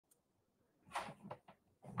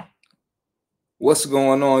What's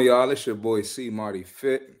going on, y'all? It's your boy C Marty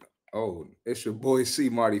Fit. Oh, it's your boy C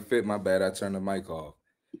Marty Fit. My bad, I turned the mic off.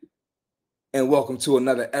 And welcome to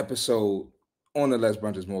another episode on the Less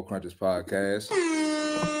Brunches More Crunches podcast.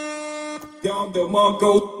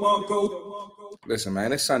 Listen,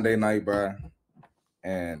 man, it's Sunday night, bro,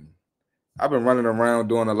 and I've been running around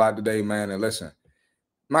doing a lot today, man. And listen,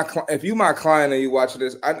 if you my client and you watching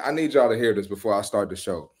this, I need y'all to hear this before I start the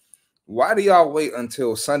show. Why do y'all wait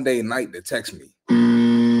until Sunday night to text me?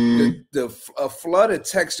 A flood of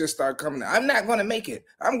texts just start coming. I'm not going to make it.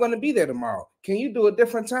 I'm going to be there tomorrow. Can you do a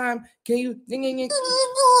different time? Can you?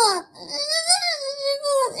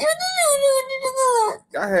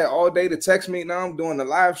 I had all day to text me. Now I'm doing the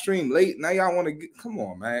live stream late. Now y'all want to get? Come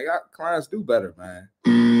on, man. Y'all clients do better, man.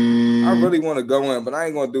 I really want to go in, but I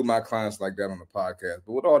ain't going to do my clients like that on the podcast.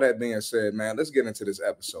 But with all that being said, man, let's get into this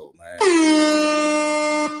episode, man.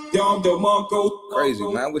 Crazy,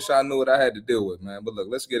 man. I wish I knew what I had to deal with, man. But look,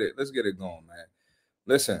 let's get it going, man.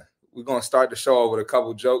 Listen, we're gonna start the show off with a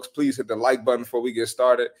couple jokes. Please hit the like button before we get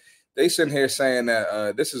started. They sitting here saying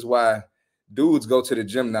that this is why dudes go to the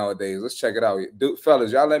gym nowadays. Let's check it out.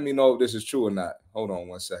 Fellas, y'all let me know if this is true or not. Hold on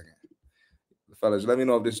one second. Fellas, let me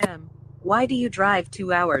know if this Why do you drive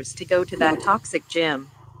 2 hours to go to that toxic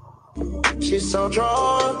gym? She's so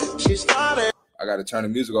drunk, she started. I gotta turn the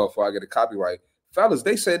music off before I get a copyright. Fellas,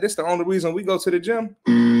 they said this the only reason we go to the gym.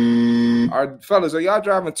 Fellas, are y'all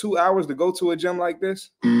driving 2 hours to go to a gym like this?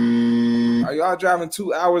 Are y'all driving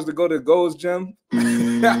 2 hours to go to Gold's Gym?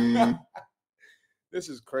 This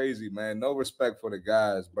is crazy, man. No respect for the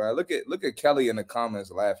guys, bro. Look at Kelly in the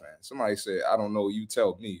comments laughing. Somebody said, I don't know, you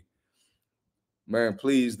tell me. Man,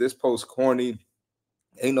 please, this post corny.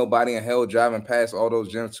 Ain't nobody in hell driving past all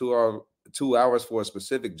those gyms 2 hours for a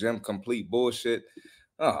specific gym. Complete bullshit.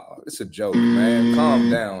 Oh, it's a joke, man.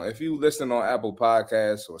 Calm down. If you listen on Apple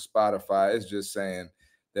Podcasts or Spotify, it's just saying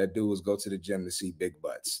that dudes go to the gym to see big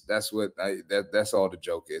butts. That's what that's all the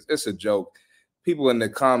joke is. It's a joke. People in the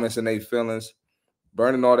comments and they feelings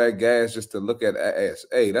burning all that gas just to look at ass.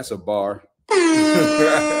 Hey, that's a bar.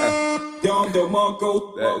 That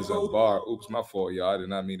is a bar. Oops, my fault, y'all. I did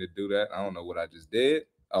not mean to do that. I don't know what I just did.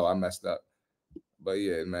 Oh, I messed up. But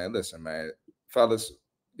yeah, man, listen, man. Fellas,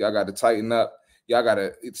 y'all got to tighten up. Y'all got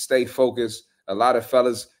to stay focused. A lot of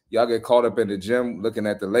fellas, y'all get caught up in the gym looking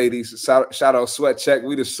at the ladies. Shout out Sweat Check.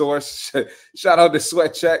 We the source. Shout out to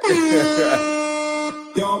Sweat Check.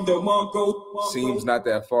 Seems not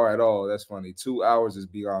that far at all. That's funny. 2 hours is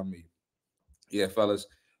beyond me. Yeah, fellas,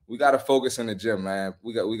 we got to focus in the gym, man.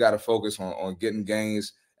 We got to focus on getting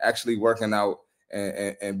gains, actually working out,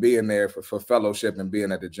 and being there for fellowship and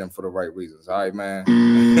being at the gym for the right reasons. All right, man.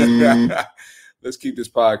 Let's keep this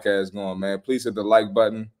podcast going, man. Please hit the like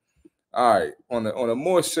button. All right. On a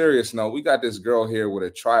more serious note, we got this girl here with a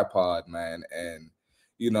tripod, man. And,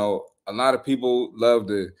 you know, a lot of people love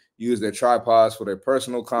to use their tripods for their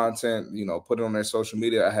personal content, you know, put it on their social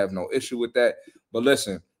media. I have no issue with that. But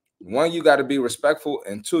listen, one, you got to be respectful.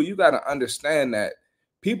 And two, you got to understand that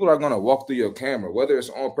people are going to walk through your camera, whether it's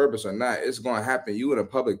on purpose or not. It's going to happen. You in a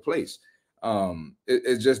public place.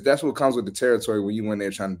 It's just that's what comes with the territory when you in there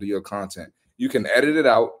trying to do your content. You can edit it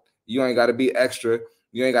out. You ain't got to be extra.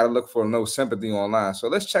 You ain't got to look for no sympathy online. So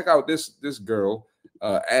let's check out this girl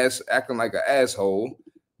acting like an asshole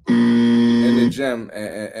in the gym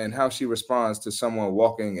and how she responds to someone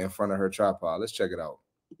walking in front of her tripod. Let's check it out.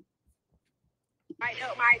 Mic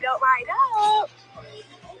up.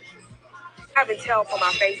 I can tell from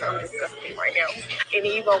my face I'm disgusting right now. And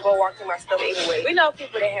then you gonna go walk through my stuff anyway. We know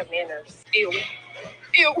people that have manners. Ew.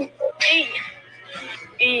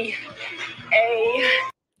 E. A.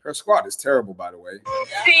 Her squat is terrible, by the way.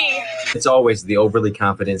 C. It's always the overly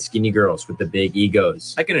confident skinny girls with the big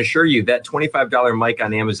egos. I can assure you that $25 mic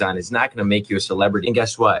on Amazon is not going to make you a celebrity. And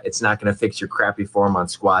guess what? It's not going to fix your crappy form on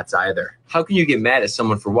squats either. How can you get mad at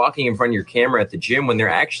someone for walking in front of your camera at the gym when they're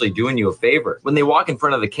actually doing you a favor? When they walk in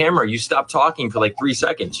front of the camera, you stop talking for like 3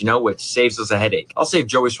 seconds, which saves us a headache. I'll save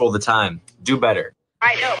Joey Swole the time. Do better.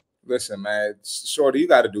 I know. Listen, man, Shorty, you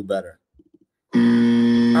got to do better.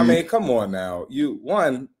 I mean, come on now.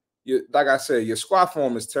 Like I said, your squat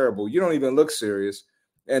form is terrible. You don't even look serious,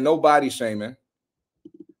 and no body shaming.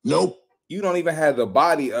 Nope. You don't even have the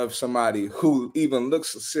body of somebody who even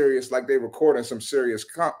looks serious, like they're recording some serious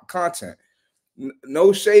content.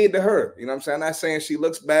 No shade to her. You know what I'm saying? I'm not saying she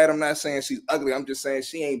looks bad. I'm not saying she's ugly. I'm just saying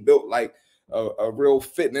she ain't built like a real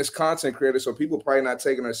fitness content creator, so people probably not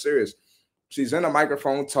taking her serious. She's in a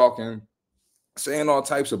microphone talking, saying all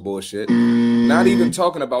types of bullshit, not even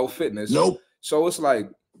talking about fitness. Nope. So it's like,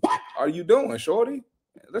 what are you doing, Shorty?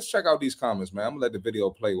 Let's check out these comments, man. I'm gonna let the video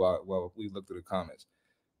play while we look through the comments.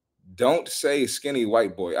 Don't say skinny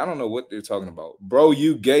white boy. I don't know what they're talking about. Bro,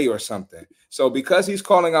 you gay or something. So because he's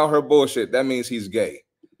calling out her bullshit, that means he's gay.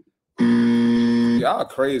 Y'all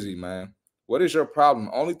crazy, man. What is your problem?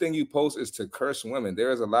 Only thing you post is to curse women.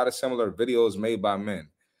 There is a lot of similar videos made by men,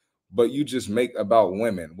 but you just make about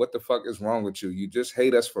women. What the fuck is wrong with you? You just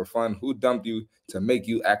hate us for fun. Who dumped you to make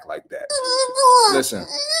you act like that? Listen,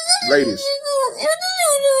 ladies.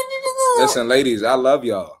 Listen, ladies, I love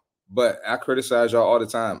y'all, but I criticize y'all all the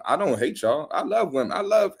time. I don't hate y'all. I love women. I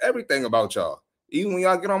love everything about y'all. Even when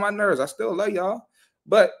y'all get on my nerves, I still love y'all.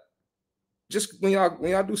 But just when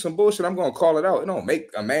y'all do some bullshit, I'm gonna call it out. It don't make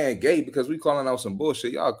a man gay because we calling out some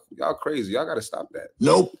bullshit. Y'all crazy. Y'all gotta stop that.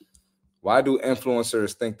 Nope. Why do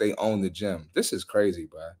influencers think they own the gym? This is crazy,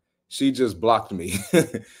 bro. She just blocked me.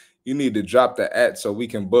 You need to drop the @ so we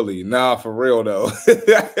can bully. Nah, for real though.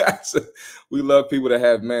 We love people that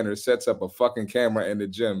have manners. Sets up a fucking camera in the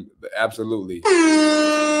gym. Absolutely.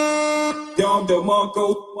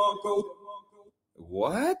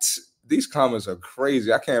 What? These comments are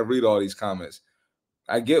crazy. I can't read all these comments.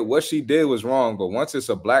 I get what she did was wrong, but once it's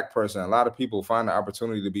a black person, a lot of people find the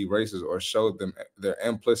opportunity to be racist or show them their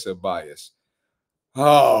implicit bias.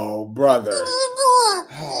 Oh, brother.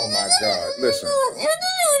 Oh, my God. Listen.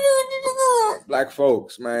 Black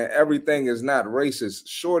folks, man, everything is not racist.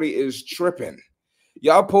 Shorty is tripping.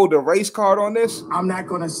 Y'all pulled the race card on this? I'm not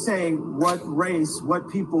going to say what race, what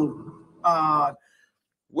people...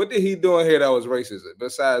 What did he do in here that was racist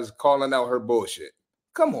besides calling out her bullshit?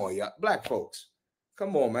 Come on, y'all. Black folks.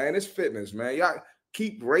 Come on, man. It's fitness, man. Y'all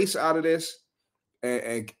keep race out of this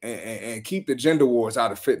and keep the gender wars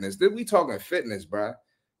out of fitness. We talking fitness, bro.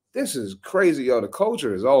 This is crazy, yo. The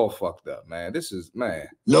culture is all fucked up, man. This is, man.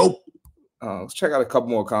 Nope. Let's check out a couple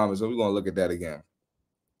more comments and we're going to look at that again.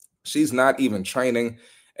 She's not even training.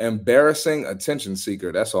 Embarrassing attention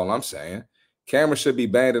seeker. That's all I'm saying. Cameras should be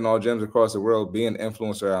banned in all gyms across the world. Be an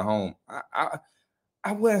influencer at home.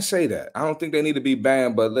 I wouldn't say that. I don't think they need to be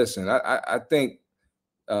banned. But listen, I think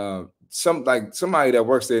somebody that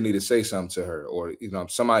works there need to say something to her, or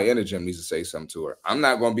somebody in the gym needs to say something to her. I'm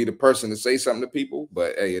not going to be the person to say something to people,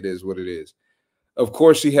 but hey, it is what it is. Of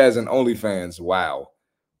course, she has an OnlyFans. Wow.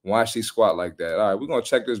 Why she squat like that? All right, we're gonna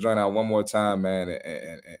check this joint out one more time, man,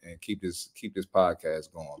 and keep this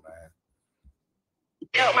podcast going, man.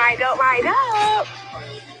 Dope. I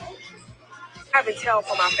can tell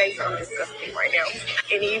from my face I'm disgusting right now.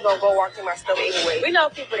 And you gonna go walk through my stuff anyway. We know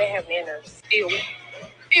people that have manners. Ew.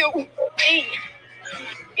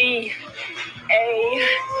 E-A-C.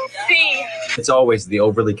 It's always the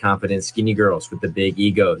overly confident skinny girls with the big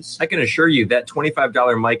egos. I can assure you that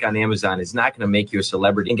 $25 mic on Amazon is not going to make you a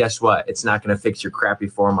celebrity. And guess what? It's not going to fix your crappy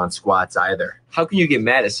form on squats either. How can you get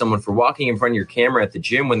mad at someone for walking in front of your camera at the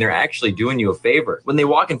gym when they're actually doing you a favor? When they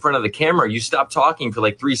walk in front of the camera, you stop talking for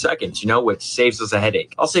like 3 seconds, which saves us a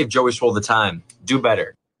headache. I'll save Joey Swoll the time. Do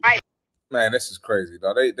better. Man, this is crazy,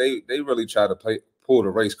 though. They really try to pull the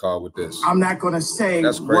race card with this. I'm not going to say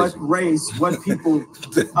what race, what people...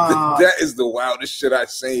 That is the wildest shit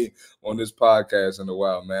I've seen on this podcast in a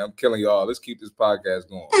while, man. I'm killing y'all. Let's keep this podcast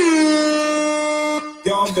going.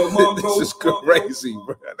 This is crazy,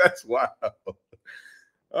 bro. That's wild.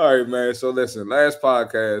 All right, man. So listen, last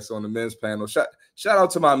podcast on the men's panel. Shout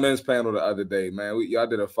out to my men's panel the other day, man. Y'all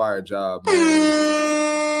did a fire job, man.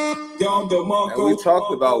 And we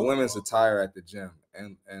talked about women's attire at the gym.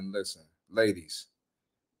 And listen, ladies,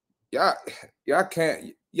 y'all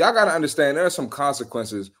gotta understand there are some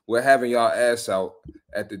consequences with having y'all ass out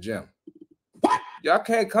at the gym. Y'all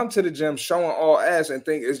can't come to the gym showing all ass and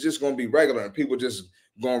think it's just gonna be regular and people just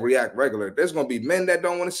gonna react regular. There's gonna be men that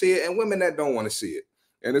don't want to see it and women that don't want to see it.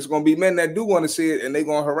 And it's gonna be men that do want to see it and they're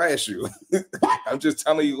gonna harass you. I'm just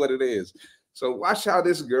telling you what it is. So watch how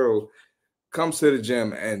this girl comes to the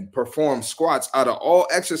gym and performs squats. Out of all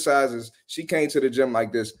exercises, she came to the gym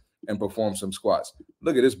like this and performed some squats.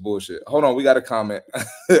 Look at this bullshit. Hold on, we got a comment.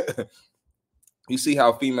 You see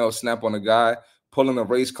how females snap on a guy pulling a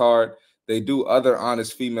race card? They do other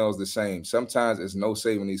honest females the same. Sometimes it's no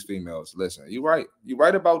saving these females. Listen, you're right. You're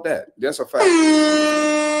right about that. That's a fact.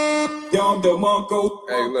 Hey,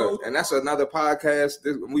 look, and that's another podcast.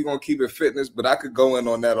 We're going to keep it fitness, but I could go in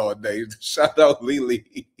on that all day. Shout out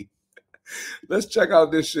Lily. Let's check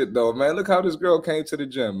out this shit, though, man. Look how this girl came to the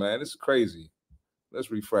gym, man. This is crazy. Let's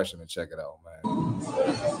refresh it and check it out, man.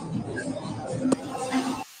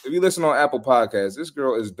 If you listen on Apple Podcasts, this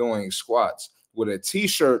girl is doing squats with a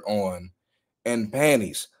T-shirt on and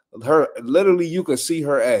panties. Literally, you can see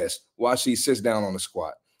her ass while she sits down on the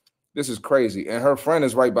squat. This is crazy. And her friend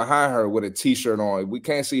is right behind her with a T-shirt on. We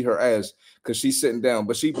can't see her ass because she's sitting down,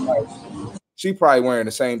 but she probably wearing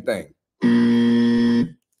the same thing.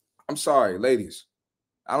 I'm sorry, ladies.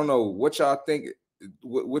 I don't know what y'all think.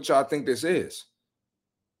 What y'all think this is?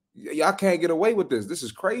 Y'all can't get away with this. This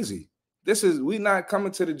is crazy. We not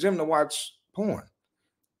coming to the gym to watch porn.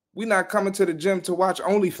 We not coming to the gym to watch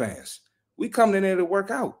OnlyFans. We coming in there to work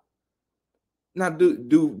out. Now,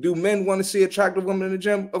 do men want to see attractive women in the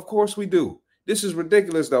gym? Of course we do. This is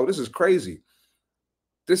ridiculous, though. This is crazy.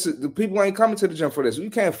 The people ain't coming to the gym for this. We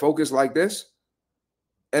can't focus like this.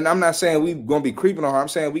 And I'm not saying we gonna be creeping on her. I'm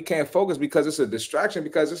saying we can't focus because it's a distraction.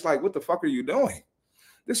 Because it's like, what the fuck are you doing?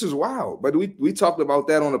 This is wild. But we talked about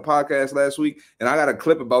that on the podcast last week, and I got a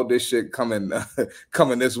clip about this shit coming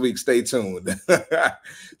this week. Stay tuned.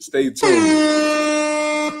 Stay tuned.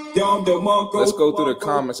 Let's go through the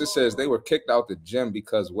comments. It says they were kicked out the gym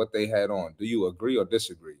because what they had on. Do you agree or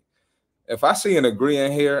disagree? If I see an agree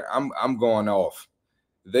in here, I'm going off.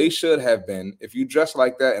 They should have been. If you dress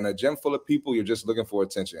like that in a gym full of people, you're just looking for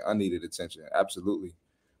attention, unneeded attention. Absolutely.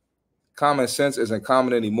 Common sense isn't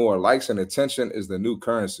common anymore. Likes and attention is the new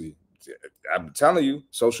currency. I'm telling you,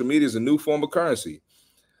 social media is a new form of currency.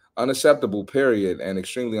 Unacceptable, period, and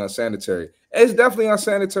extremely unsanitary. It's definitely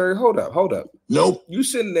unsanitary. Hold up. Nope. You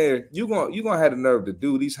sitting there, you're gonna have the nerve to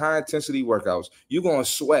do these high intensity workouts. You're gonna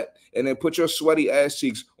sweat and then put your sweaty ass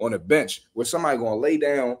cheeks on a bench where somebody gonna lay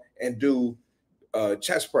down and do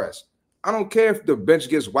chest press. I don't care if the bench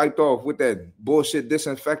gets wiped off with that bullshit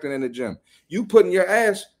disinfectant in the gym. You putting your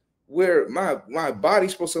ass where my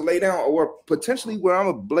body's supposed to lay down, or potentially where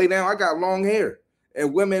I'm gonna lay down. I got long hair,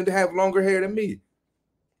 and women have longer hair than me.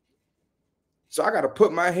 So I got to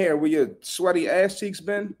put my hair where your sweaty ass cheeks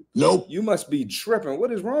been? Nope. You must be tripping.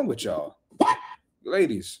 What is wrong with y'all? What?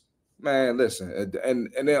 Ladies, man, listen. And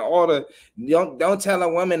then all the, don't tell a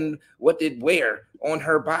woman what to wear on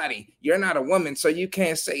her body. You're not a woman, so you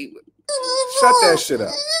can't say. Shut that shit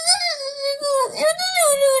up.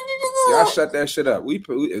 Y'all shut that shit up.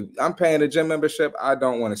 I'm paying a gym membership. I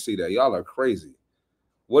don't want to see that. Y'all are crazy.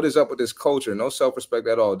 What is up with this culture? No self-respect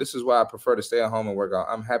at all. This is why I prefer to stay at home and work out.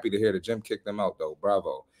 I'm happy to hear the gym kick them out, though.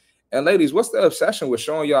 Bravo. And ladies, what's the obsession with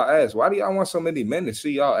showing y'all ass? Why do y'all want so many men to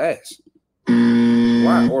see y'all ass?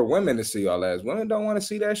 Why? Or women to see y'all ass? Women don't want to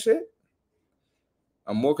see that shit.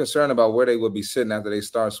 I'm more concerned about where they would be sitting after they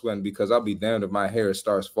start sweating, because I'll be damned if my hair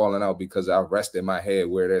starts falling out because I rested my head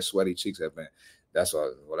where their sweaty cheeks have been. That's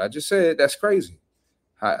what I just said. That's crazy.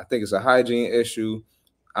 I think it's a hygiene issue.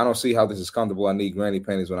 I don't see how this is comfortable. I need granny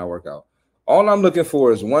panties when I work out. All I'm looking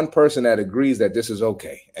for is one person that agrees that this is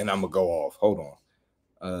okay, and I'm gonna go off. Hold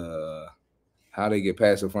on. How they get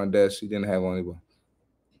past the front desk? She didn't have anyone.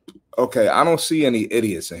 Okay, I don't see any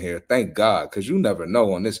idiots in here. Thank God, because you never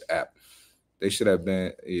know on this app. They should have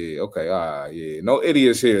been. Yeah. Okay. Yeah. No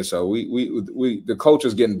idiots here. So we the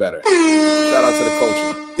culture's getting better. Shout out to the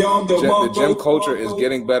culture. The gym culture is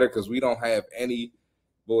getting better because we don't have any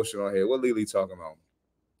bullshit on here. What Lily talking about?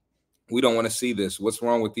 We don't want to see this. What's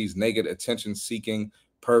wrong with these naked, attention-seeking,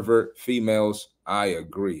 pervert females? I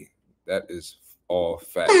agree. That is all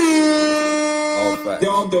facts. All facts.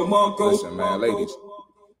 Listen, man, ladies,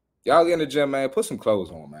 y'all get in the gym, man. Put some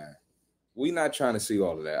clothes on, man. We not trying to see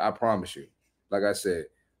all of that. I promise you. Like I said,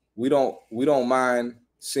 we don't mind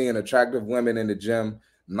seeing attractive women in the gym,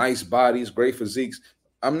 nice bodies, great physiques.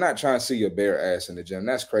 I'm not trying to see your bare ass in the gym.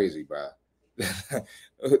 That's crazy, bro.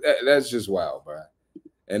 That's just wild, bro.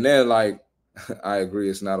 And then, like, I agree,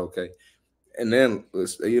 it's not okay. And then,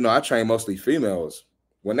 I train mostly females.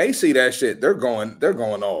 When they see that shit, they're going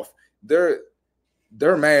off. They're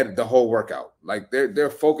mad at the whole workout. Like, their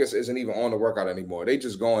focus isn't even on the workout anymore. They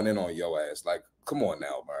just going in on your ass. Like, come on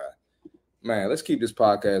now, bro. Man, let's keep this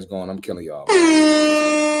podcast going. I'm killing y'all.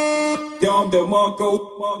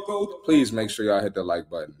 Please make sure y'all hit the like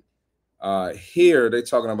button. Here, they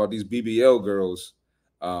talking about these BBL girls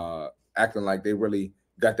acting like they really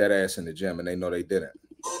got that ass in the gym, and they know they didn't.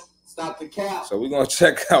 Stop the cap. So we're gonna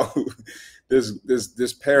check out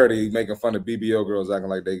this parody making fun of BBL girls acting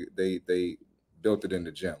like they built it in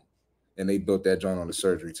the gym, and they built that joint on the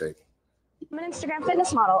surgery table. I'm an Instagram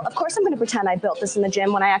fitness model. Of course I'm going to pretend I built this in the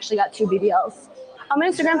gym when I actually got 2 BBLs. I'm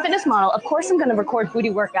an Instagram fitness model. Of course I'm going to record booty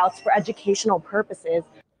workouts for educational purposes.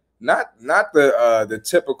 Not the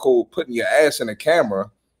typical putting your ass in a camera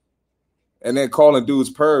and then calling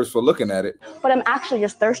dudes pervs for looking at it. But I'm actually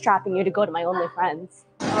just thirst trapping you to go to my OnlyFans.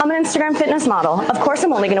 I'm an Instagram fitness model. Of course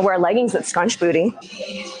I'm only going to wear leggings that scrunch booty.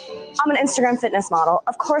 I'm an Instagram fitness model.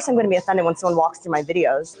 Of course I'm going to be offended when someone walks through my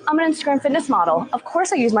videos. I'm an Instagram fitness model. Of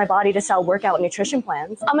course I use my body to sell workout and nutrition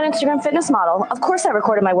plans. I'm an Instagram fitness model. Of course I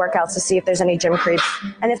recorded my workouts to see if there's any gym creeps.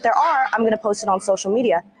 And if there are, I'm going to post it on social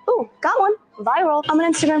media. Ooh, got one. Viral. I'm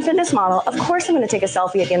an Instagram fitness model. Of course I'm going to take a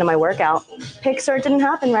selfie at the end of my workout. Pics or it didn't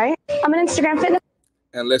happen, right? I'm an Instagram fitness.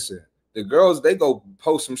 And listen, the girls, they go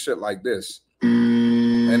post some shit like this.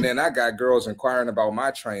 And then I got girls inquiring about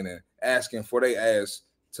my training, asking for their ass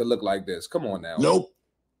to look like this. Come on now. Nope.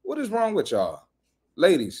 What is wrong with y'all?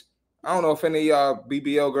 Ladies, I don't know if any of y'all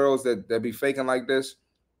BBL girls that be faking like this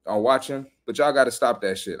are watching, but y'all got to stop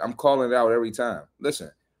that shit. I'm calling it out every time.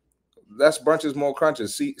 Listen, less brunches, more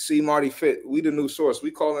crunches. See Marty Fit. We the new source.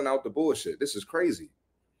 We calling out the bullshit. This is crazy.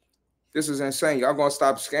 This is insane. Y'all going to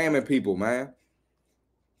stop scamming people, man.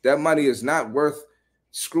 That money is not worth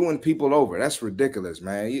screwing people over. That's ridiculous,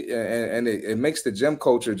 man. And it makes the gym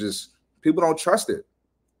culture just, people don't trust it.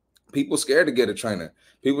 People scared to get a trainer.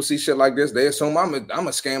 People see shit like this, they assume I'm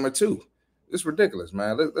a scammer too. It's ridiculous,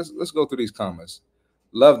 man. Let's go through these comments.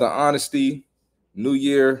 Love the honesty. New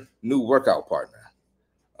year, new workout partner.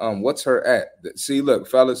 What's her at? See, look,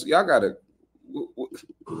 fellas, y'all gotta.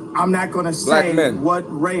 I'm not gonna say what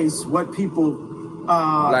race, what people.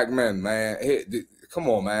 Black men, man. Hey, come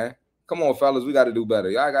on, man. Come on, fellas. We got to do better.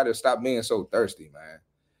 Y'all got to stop being so thirsty, man.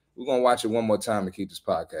 We're going to watch it one more time to keep this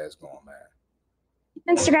podcast going, man.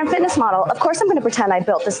 Instagram fitness model. Of course, I'm going to pretend I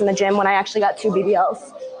built this in the gym when I actually got 2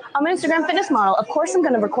 BBLs. I'm an Instagram fitness model. Of course, I'm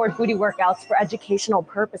going to record booty workouts for educational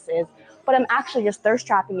purposes, but I'm actually just thirst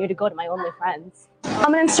trapping you to go to my OnlyFriends.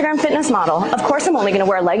 I'm an Instagram fitness model. Of course, I'm only going to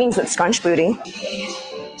wear leggings with scrunch booty.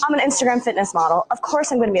 I'm an Instagram fitness model. Of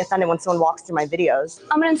course, I'm going to be offended when someone walks through my videos.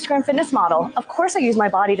 I'm an Instagram fitness model. Of course, I use my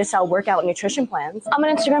body to sell workout nutrition plans. I'm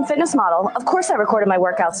an Instagram fitness model. Of course, I recorded my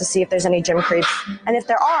workouts to see if there's any gym creeps. And if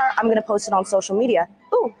there are, I'm going to post it on social media.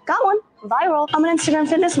 Ooh, got one. Viral. I'm an Instagram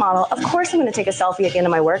fitness model. Of course, I'm going to take a selfie at the end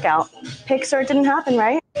of my workout. Pixar, it didn't happen,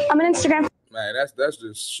 right? I'm an Instagram. Man,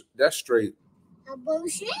 that's straight. A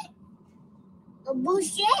bullshit. A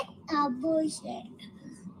bullshit. A bullshit.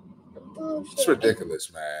 It's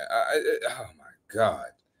ridiculous, man. Oh my God.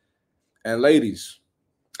 And ladies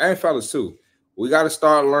and fellas too, we got to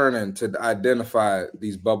start learning to identify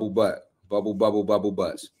these bubble butts.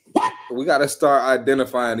 We got to start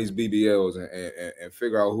identifying these BBLs and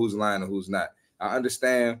figure out who's lying and who's not. I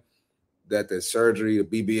understand that the surgery, the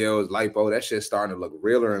BBLs, lipo, that shit's starting to look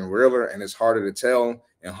realer and realer, and it's harder to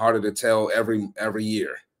tell every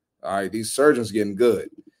year. All right, these surgeons getting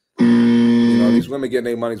good. These women getting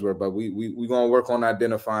their money's worth, but we gonna work on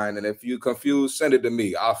identifying. And if you confused, send it to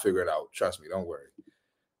me. I'll figure it out. Trust me, don't worry.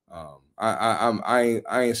 I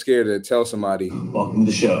ain't scared to tell somebody. Welcome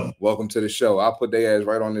to the show. Welcome to the show. I'll put their ass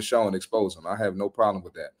right on the show and expose them. I have no problem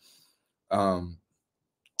with that.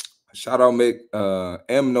 Shout out Mick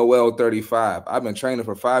M Noel 35. I've been training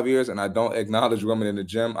for 5 years and I don't acknowledge women in the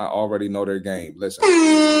gym. I already know their game. Listen,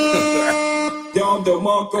 I'm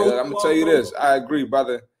gonna tell you this. I agree,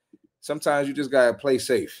 brother. Sometimes you just gotta play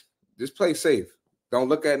safe. Just play safe. Don't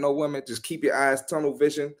look at no women. Just keep your eyes tunnel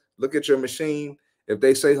vision. Look at your machine. If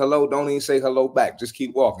they say hello, don't even say hello back. Just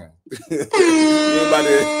keep walking. You ain't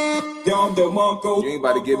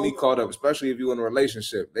about to get me caught up, especially if you're in a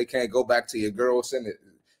relationship. They can't go back to your girl, send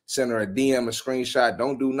her a DM, a screenshot.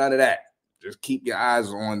 Don't do none of that. Just keep your eyes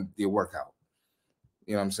on your workout.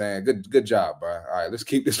 You know what I'm saying? Good job, bro. All right, let's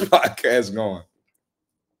keep this podcast going.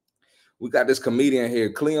 We got this comedian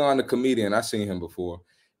here, Cleon the comedian. I've seen him before.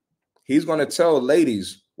 He's going to tell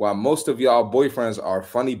ladies why most of y'all boyfriends are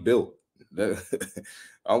funny built. I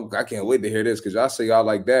can't wait to hear this because y'all say y'all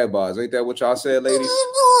like dad bods. Ain't that what y'all said, ladies?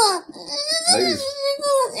 Ladies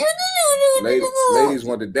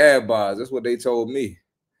want the dad bods. That's what they told me.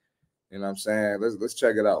 You know what I'm saying? Let's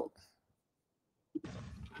check it out.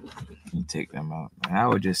 You take them out. Man, I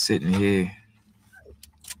was just sitting here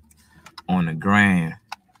on the gram,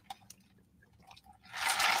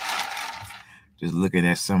 just looking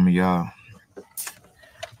at some of y'all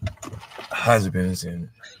husbands and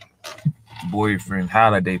boyfriend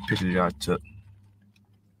holiday pictures y'all took.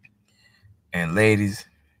 And ladies,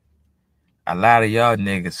 a lot of y'all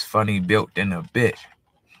niggas funny built in a bitch.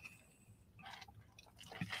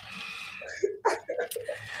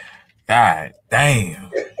 God damn.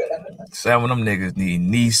 Some of them niggas need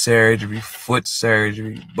knee surgery, foot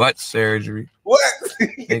surgery, butt surgery. What?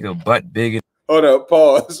 Nigga butt bigger. Hold up,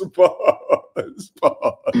 pause.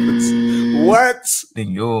 What?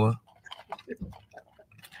 Than yours.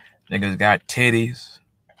 Niggas got titties,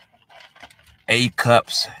 A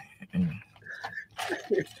cups, and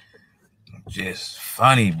just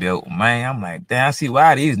funny built, man. I'm like, damn, I see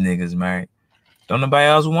why these niggas married. Don't nobody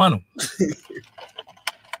else want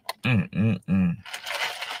them.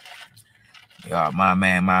 Y'all, my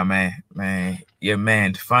man, your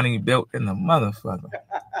man funny built in the motherfucker.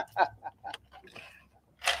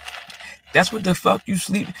 That's what the fuck you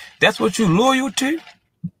sleep. That's what you loyal to?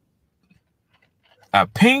 A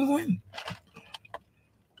penguin?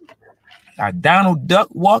 A Donald Duck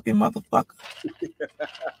walking motherfucker.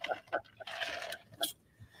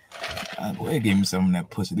 Go ahead, give me some of that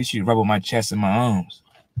pussy. This shit rub on my chest and my arms.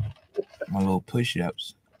 My little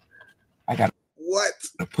push-ups. I got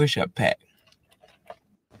a push-up pack.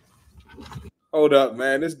 Hold up,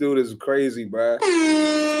 man. This dude is crazy, bro.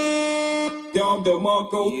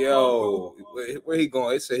 Yo, where he going?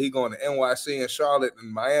 They said he going to NYC and Charlotte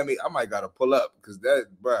and Miami. I might gotta pull up because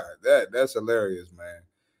that's hilarious, man.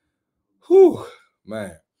 Whew,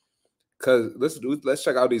 man. Cause let's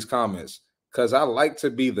check out these comments. Cause I like to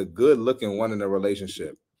be the good-looking one in a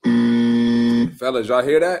relationship. Fellas, y'all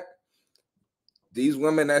hear that? These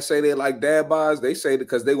women that say they like dad bods, they say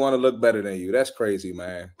because they want to look better than you. That's crazy,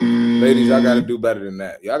 man. Ladies, y'all got to do better than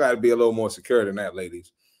that. Y'all got to be a little more secure than that,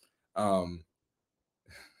 ladies. Nigga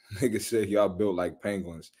said y'all built like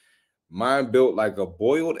penguins. Mine built like a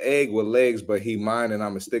boiled egg with legs, but he mine and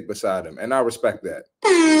I'm a stick beside him. And I respect that.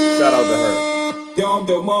 Shout out to her.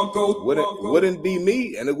 Wouldn't be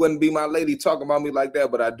me, and it wouldn't be my lady talking about me like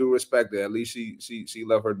that, but I do respect it. At least she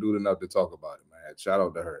left her dude enough to talk about it, man. Shout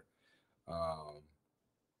out to her.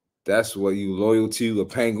 That's what you loyal to, a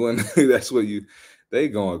penguin. That's what they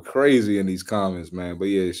going crazy in these comments, man. But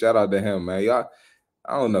yeah, shout out to him, man. Y'all,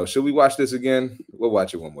 I don't know. Should we watch this again? We'll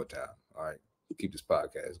watch it one more time. All right. Keep this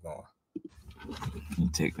podcast going. You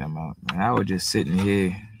take them out, man. I was just sitting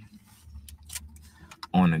here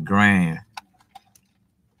on the gram,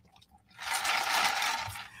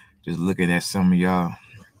 just looking at some of y'all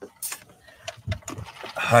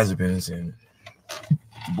husbands and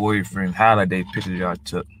boyfriend holiday pictures y'all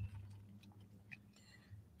took.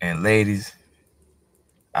 And ladies,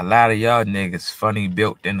 a lot of y'all niggas funny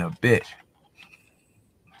built in a bitch.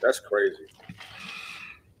 That's crazy.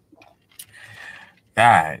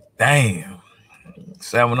 God damn.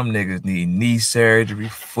 Some of them niggas need knee surgery,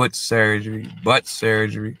 foot surgery, butt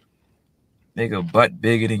surgery. Nigga butt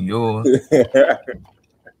bigger than yours.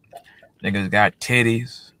 Niggas got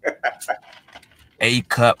titties, A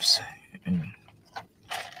cups, and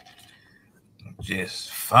just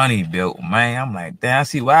funny built, man. I'm like, damn, I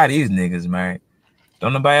see why these niggas, man.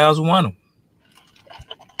 Don't nobody else want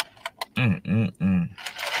them.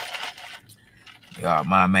 Y'all,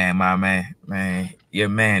 my man. Your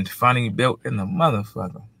man funny built in the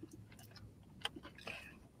motherfucker.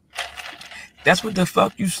 That's what the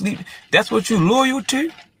fuck you sleep. That's what you loyal to?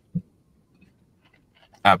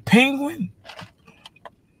 A penguin?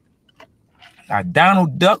 A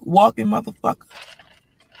Donald Duck walking motherfucker?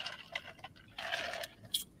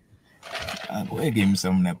 Go ahead, give me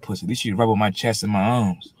some of that pussy. This shit rub on my chest and my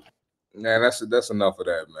arms. Man, that's enough of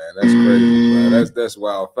that, man. That's crazy, man. That's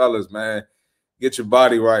wild. Fellas, man. Get your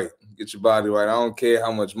body right. Get your body right. I don't care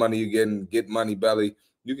how much money you're getting. Get money belly.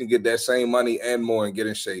 You can get that same money and more and get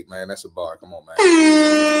in shape, man. That's a bar. Come on, man.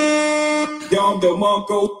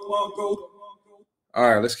 All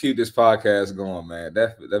right, let's keep this podcast going, man.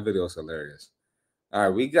 That video is hilarious. All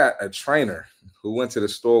right, we got a trainer who went to the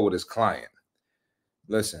store with his client.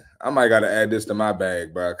 Listen, I might got to add this to my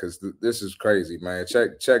bag, bro, because this is crazy, man.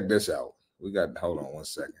 Check this out. Hold on one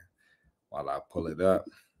second while I pull it up.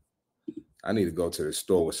 I need to go to the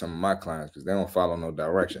store with some of my clients because they don't follow no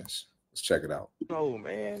directions. Let's check it out. No,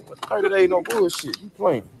 man. 30 days, no bullshit. You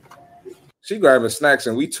playing. She grabbing snacks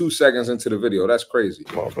and we 2 seconds into the video. That's crazy.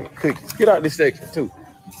 Cookies. Get out this section, too.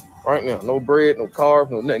 Right now. No bread, no carbs,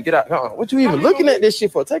 no nothing. Get out. What you even looking at this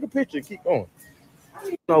shit for? Take a picture and keep going.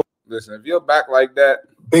 No. Listen, if you're back like that,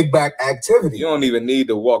 big back activity, you don't even need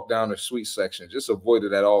to walk down the sweet section. Just avoid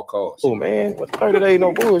it at all costs. Oh, man. 30 days,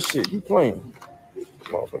 no bullshit. You playing.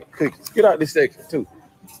 Cookies. Get out this section, too.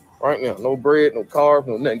 Right now. No bread, no carbs,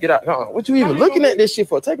 no nothing. Get out. What you even looking at this shit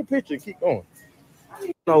for? Take a picture and keep going.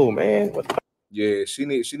 No, man. Yeah, she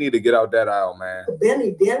need to get out that aisle, man.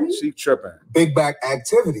 Benny. She tripping. Big back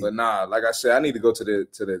activity. But nah, like I said, I need to go to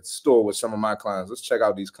the store with some of my clients. Let's check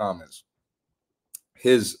out these comments.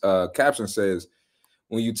 His caption says,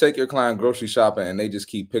 when you take your client grocery shopping and they just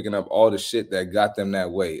keep picking up all the shit that got them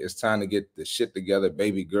that way, it's time to get the shit together,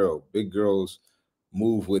 baby girl. Big girls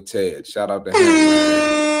move with Ted. Shout out to him,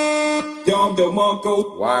 man.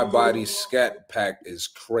 Wide body scat pack is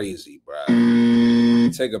crazy, bro.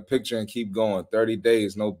 Take a picture and keep going. 30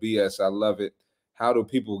 days, no BS. I love it. How do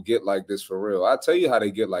people get like this for real? I'll tell you how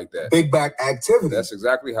they get like that. Big back activity. That's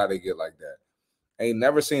exactly how they get like that. Ain't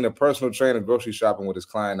never seen a personal trainer grocery shopping with his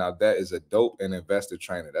client. Now that is a dope and invested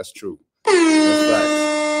trainer. That's true. That's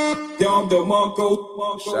right.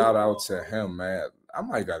 Shout out to him, man. I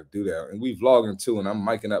might got to do that. And we vlogging too, and I'm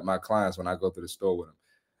miking up my clients when I go to the store with them.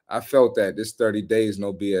 I felt that this 30 days,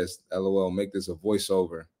 no BS, LOL, make this a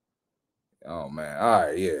voiceover. Oh man, all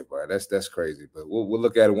right, yeah, bro, that's crazy. But we'll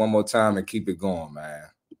look at it one more time and keep it going, man.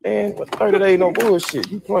 And but 30 days no bullshit.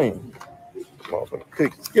 You playing? Motherfucking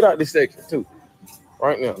cookies. Get out this section too.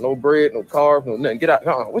 Right now, no bread, no carbs, no nothing. Get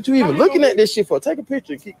out. What you even looking at this shit for? Take a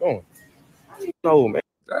picture and keep going. No, man.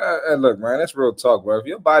 Look, man, that's real talk, bro. If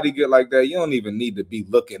your body get like that, you don't even need to be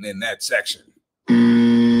looking in that section.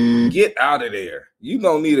 Get out of there. You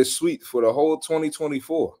don't need a suite for the whole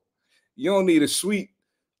 2024. You don't need a suite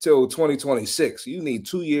till 2026. You need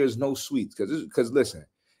 2 years, no suites. Because listen,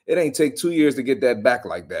 it ain't take 2 years to get that back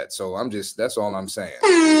like that. So that's all I'm saying.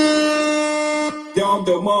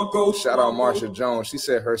 Shout out Marsha Jones. She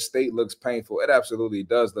said her state looks painful. It absolutely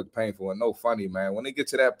does look painful. And no funny, man. When they get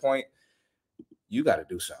to that point, you got to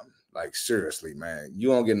do something. Like, seriously, man. You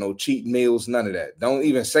don't get no cheat meals, none of that. Don't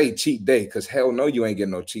even say cheat day, because hell no, you ain't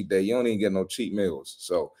getting no cheat day. You don't even get no cheat meals.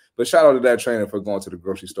 So, but shout out to that trainer for going to the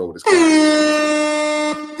grocery store with his client.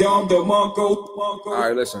 All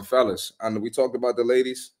right, listen, fellas. I know we talked about the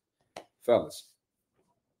ladies. Fellas,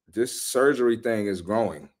 this surgery thing is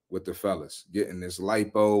growing with the fellas. Getting this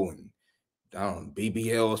lipo and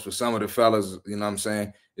BBLs for some of the fellas, you know what I'm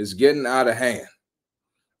saying? It's getting out of hand.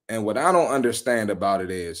 And what I don't understand about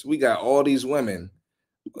it is we got all these women,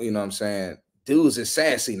 you know what I'm saying? Dudes is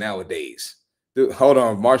sassy nowadays. Dude, hold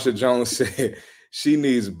on. Marsha Jones said she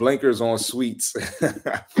needs blinkers on sweets.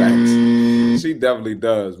 Thanks. She definitely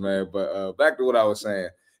does, man. But back to what I was saying.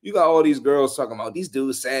 You got all these girls talking about these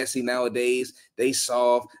dudes sassy nowadays. They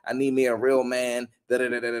soft. I need me a real man.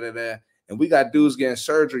 Da-da-da-da-da-da. And we got dudes getting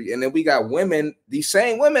surgery. And then we got women, these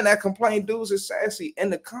same women that complain dudes are sassy in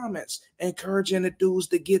the comments, encouraging the dudes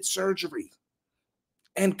to get surgery.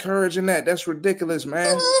 Encouraging that. That's ridiculous,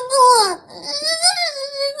 man.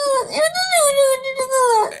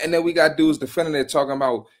 And then we got dudes defending it, talking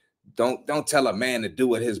about don't tell a man to do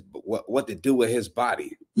what to do with his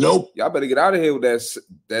body. Nope. Y'all better get out of here with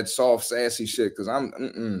that soft, sassy shit, because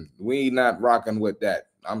we not rocking with that.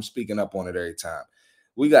 I'm speaking up on it every time.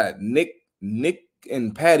 We got Nick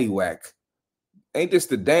and Patty Whack. Ain't this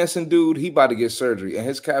the dancing dude? He about to get surgery. And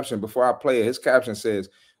his caption, before I play it, his caption says,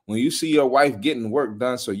 when you see your wife getting work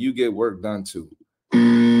done, so you get work done too.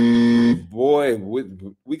 Boy,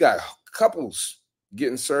 we got couples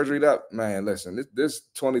getting surgery up. Man, listen, this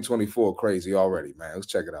 2024 crazy already, man. Let's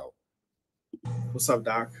check it out. What's up,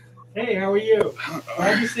 Doc? Hey, how are you?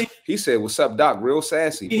 He said, what's up, Doc? Real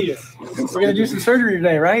sassy. Yeah. We're going to do some surgery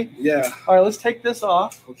today, right? Yeah. All right, let's take this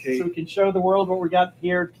off. Okay. So we can show the world what we got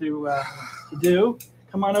here to do.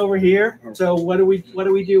 Come on over here. So what do we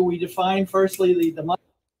do? We define firstly the muscle.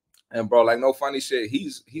 And bro, like no funny shit.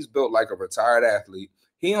 He's built like a retired athlete.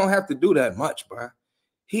 He don't have to do that much, bro.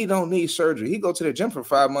 He don't need surgery. He go to the gym for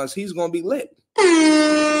 5 months. He's going to be lit.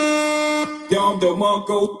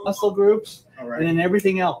 Muscle groups. All right. And then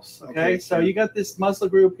everything else. Okay. So you got this muscle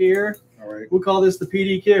group here. All right. We'll call this the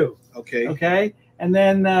PDQ. Okay. Okay. And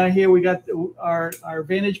then here we got our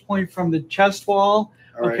vantage point from the chest wall.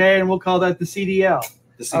 All right. Okay. And we'll call that the CDL.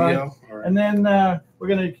 The CDL. All right. And then we're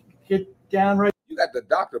going to get down right. You got the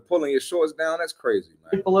doctor pulling your shorts down. That's crazy, man.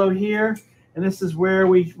 Right below here. And this is where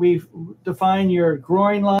we define your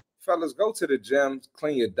groin line. Fellas, go to the gym,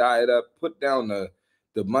 clean your diet up, put down the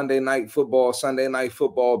Monday night football, Sunday night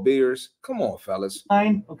football beers. Come on, fellas.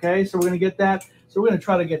 Okay, so we're going to get that. So we're going to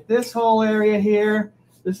try to get this whole area here.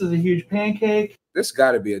 This is a huge pancake. This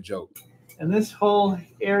got to be a joke. And this whole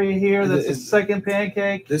area here, that's the second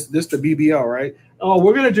pancake. This the BBL, right? Oh,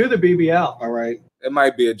 we're going to do the BBL. All right. It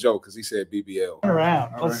might be a joke because he said BBL. Turn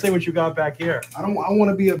around. Let's see what you got back here. I want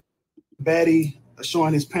to be a baddie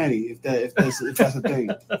showing his panty if that's a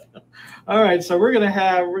thing. All right, so we're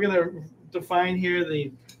gonna define here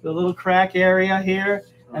the little crack area here,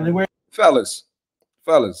 and then fellas,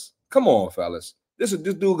 come on, fellas. This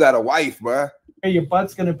dude got a wife, bro. Your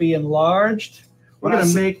butt's gonna be enlarged. We're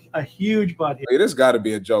gonna make a huge butt here. Hey, this got to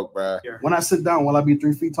be a joke, bro. When I sit down, will I be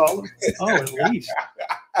 3 feet taller? Oh, at least.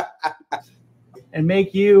 And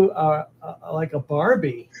make you like a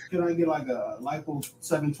Barbie. Can I get like a lipo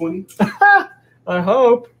 720? I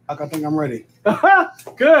hope. I think I'm ready.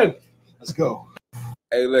 Good. Let's go.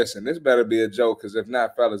 Hey, listen, this better be a joke, because if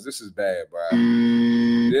not, fellas, this is bad, bro.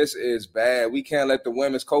 This is bad. We can't let the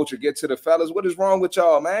women's culture get to the fellas. What is wrong with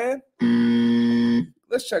y'all, man?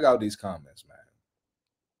 Let's check out these comments, man.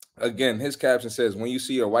 Again, his caption says, when you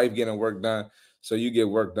see your wife getting work done, so you get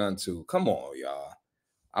work done too. Come on, y'all.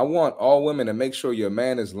 I want all women to make sure your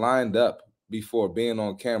man is lined up before being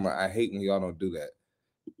on camera. I hate when y'all don't do that.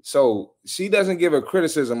 So she doesn't give a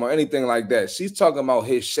criticism or anything like that. She's talking about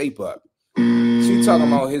his shape up. She's talking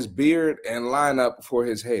about his beard and line up for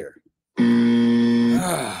his hair.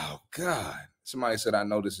 Oh, God. Somebody said, I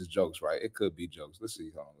know this is jokes, right? It could be jokes. Let's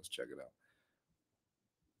see. Hold on, let's check it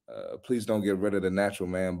out. Please don't get rid of the natural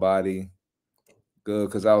man body. Good,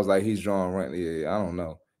 because I was like, he's drawing rent. Yeah, I don't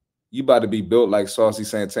know. You about to be built like Saucy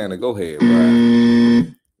Santana. Go ahead, bro.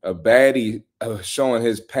 A baddie showing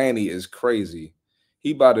his panty is crazy.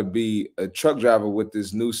 He about to be a truck driver with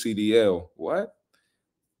this new CDL. What?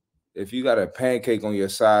 If you got a pancake on your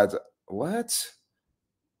sides, what?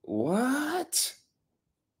 What?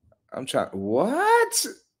 I'm trying. What?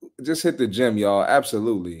 Just hit the gym, y'all.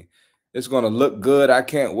 Absolutely. It's going to look good. I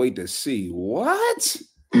can't wait to see. What?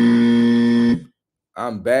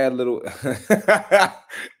 I'm bad little.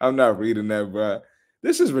 I'm not reading that, bro.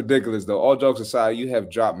 This is ridiculous, though. All jokes aside, you have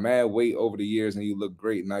dropped mad weight over the years and you look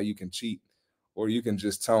great. Now you can cheat or you can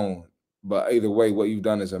just tone. But either way, what you've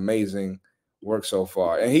done is amazing work so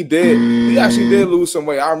far. And he actually did lose some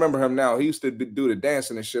weight. I remember him now. He used to do the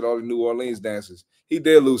dancing and shit, all the New Orleans dances. He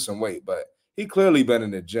did lose some weight, but he clearly been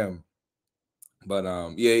in the gym. But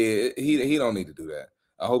he don't need to do that.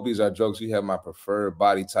 I hope these are jokes. You have my preferred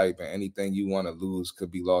body type, and anything you want to lose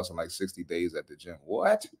could be lost in like 60 days at the gym.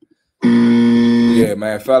 What? Yeah,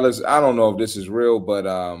 man, fellas, I don't know if this is real, but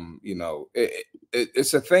you know,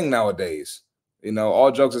 it's a thing nowadays. You know,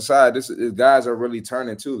 all jokes aside, guys are really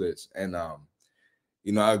turning to this. And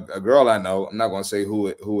you know, a girl I know, I'm not gonna say who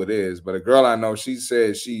it is, but a girl I know, she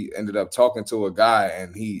said she ended up talking to a guy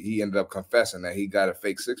and he ended up confessing that he got a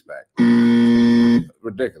fake six-pack.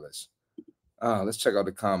 Ridiculous. Let's check out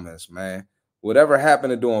the comments, man. Whatever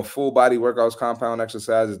happened to doing full body workouts, compound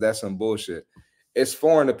exercises, that's some bullshit. It's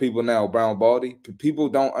foreign to people now, Brown Baldy. People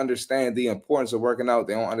don't understand the importance of working out.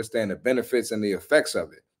 They don't understand the benefits and the effects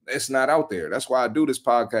of it. It's not out there. That's why I do this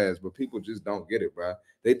podcast, but people just don't get it, bro.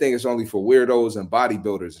 They think it's only for weirdos and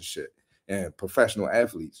bodybuilders and shit and professional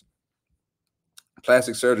athletes.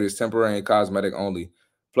 Plastic surgery is temporary and cosmetic only.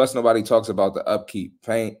 Plus, nobody talks about the upkeep,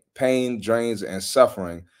 pain, drains, and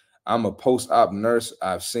suffering. I'm a post-op nurse.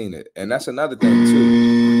 I've seen it. And that's another thing,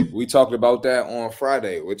 too. We talked about that on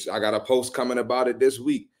Friday, which I got a post coming about it this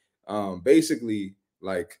week. Basically,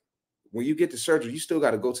 like, when you get the surgery, you still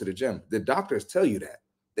got to go to the gym. The doctors tell you that.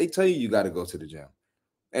 They tell you got to go to the gym.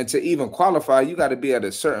 And to even qualify, you got to be at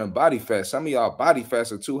a certain body fat. Some of y'all body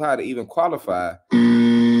fats are too high to even qualify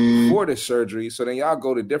for the surgery. So then y'all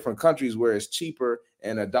go to different countries where it's cheaper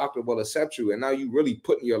and a doctor will accept you. And now you really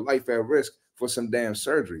putting your life at risk for some damn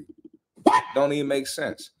surgery. Don't even make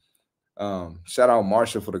sense. Shout out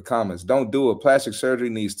Marsha for the comments. Don't do it. Plastic surgery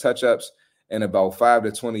needs touch-ups. In about 5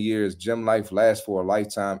 to 20 years, gym life lasts for a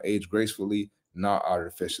lifetime. Age gracefully, not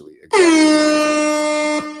artificially.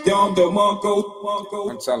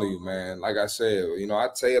 I'm telling you, man. Like I said, you know, I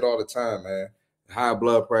say it all the time, man. High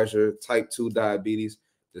blood pressure, type 2 diabetes.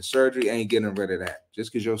 The surgery ain't getting rid of that.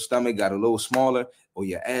 Just because your stomach got a little smaller or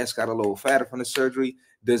your ass got a little fatter from the surgery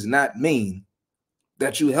does not mean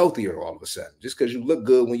that you healthier all of a sudden. Just because you look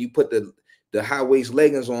good when you put the high waist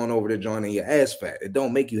leggings on over the joint and your ass fat, it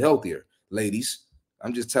don't make you healthier, ladies.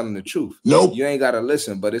 I'm just telling the truth. Nope. You ain't got to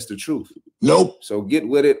listen, but it's the truth. Nope. So get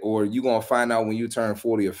with it, or you're going to find out when you turn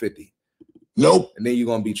 40 or 50. Nope. And then you're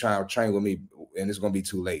going to be trying to train with me, and it's going to be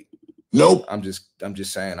too late. Nope. I'm just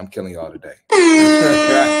saying, I'm killing y'all today.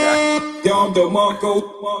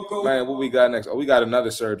 Man, what we got next? Oh, we got another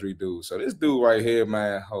surgery dude. So this dude right here,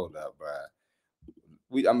 man, hold up, bro.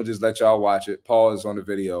 I'm going to just let y'all watch it. Pause on the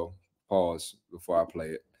video. Pause before I play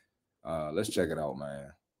it. Let's check it out,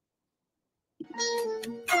 man.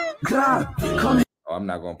 Oh, I'm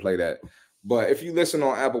not going to play that. But if you listen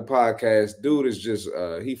on Apple Podcasts, dude is just,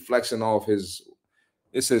 he flexing off his,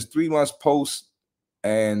 it says 3 months post,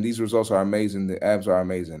 and these results are amazing. The abs are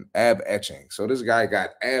amazing. Ab etching. So this guy got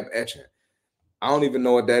ab etching. I don't even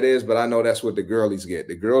know what that is, but I know that's what the girlies get.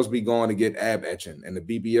 The girls be going to get ab etching, and the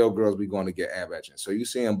BBL girls be going to get ab etching. So you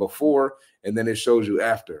see them before, and then it shows you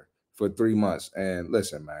after for 3 months. And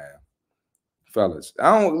listen, man, fellas,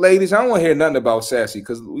 ladies, I don't want to hear nothing about sassy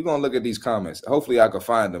because we're going to look at these comments. Hopefully I can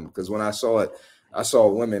find them because when I saw it, I saw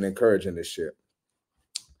women encouraging this shit.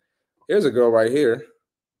 Here's a girl right here.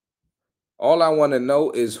 All I want to know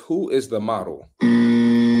is who is the model.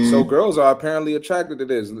 So girls are apparently attracted to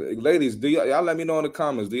this. Ladies, do y'all let me know in the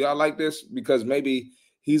comments. Do y'all like this? Because maybe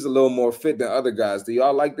he's a little more fit than other guys. Do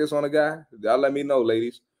y'all like this on a guy? Y'all let me know,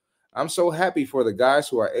 ladies. I'm so happy for the guys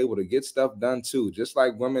who are able to get stuff done too, just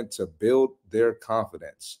like women, to build their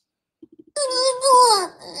confidence.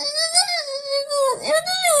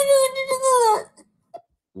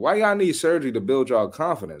 Why y'all need surgery to build y'all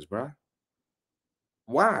confidence, bro?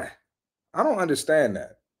 Why? I don't understand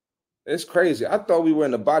that. It's crazy. I thought we were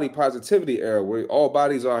in the body positivity era where all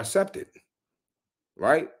bodies are accepted,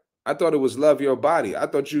 right? I thought it was love your body. I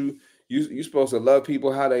thought you You're supposed to love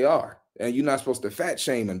people how they are, and you're not supposed to fat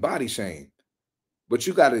shame and body shame. But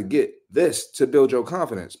you got to get this to build your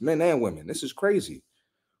confidence, men and women. This is crazy.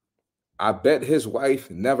 I bet his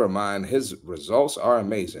wife, never mind, his results are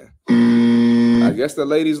amazing. I guess the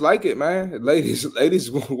ladies like it, man. Ladies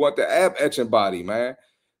want the ab etching body, man.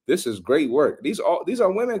 This is great work. These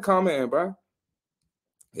are women commenting, bro.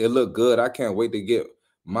 It look good. I can't wait to get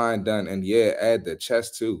mine done. And yeah, add the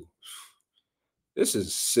chest too. This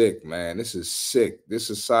is sick, man. This is sick. This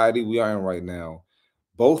society we are in right now.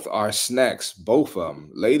 Both are snacks, both of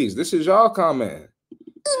them. Ladies, this is y'all commenting.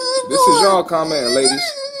 This is y'all commenting,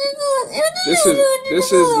 ladies.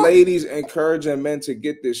 This is ladies encouraging men to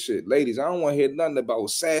get this shit. Ladies, I don't want to hear nothing about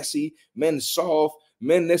sassy, men soft,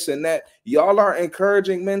 men this and that. Y'all are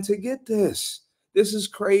encouraging men to get this. This is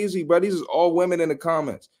crazy, bro. These is all women in the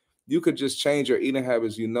comments. You could just change your eating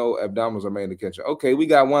habits. You know abdominals are made in the kitchen. Okay, we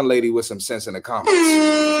got one lady with some sense in the comments.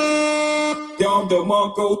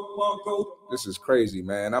 This is crazy,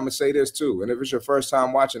 man. I'm going to say this too. And if it's your first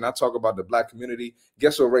time watching, I talk about the black community.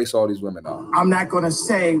 Guess what race all these women are? I'm not going to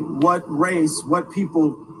say what race, what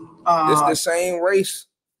people. It's the same race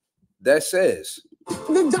that says.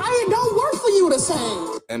 The diet don't work for you the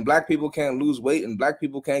same. And black people can't lose weight and black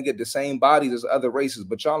people can't get the same bodies as other races.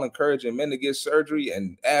 But y'all encouraging men to get surgery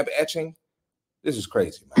and ab etching. This is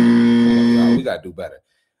crazy, man. Come on, y'all. We got to do better.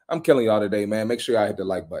 I'm killing y'all today, man. Make sure y'all hit the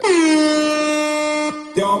like button.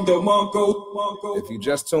 If you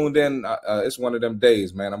just tuned in, it's one of them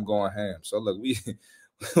days, man. I'm going ham. So look,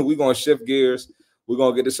 we gonna shift gears. We're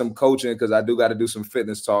gonna get to some coaching because I do got to do some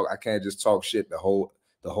fitness talk. I can't just talk shit the whole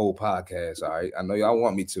podcast. All right. I know y'all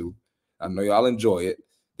want me to. I know y'all enjoy it.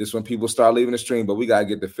 This when people start leaving the stream, but we gotta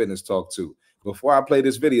get the fitness talk too. Before I play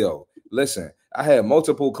this video, listen, I had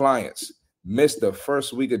multiple clients miss the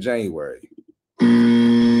first week of January.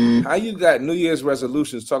 How you got New Year's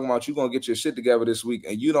resolutions talking about you gonna get your shit together this week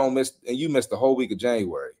and you missed the whole week of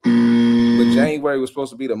January? But January was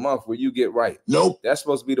supposed to be the month where you get right. Nope. That's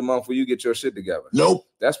supposed to be the month where you get your shit together. Nope.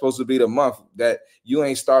 That's supposed to be the month that you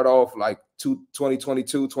ain't start off like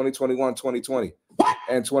 2022, 2021, 2020,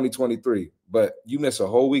 and 2023. But you miss a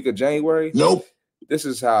whole week of January. Nope. This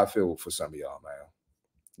is how I feel for some of y'all, man.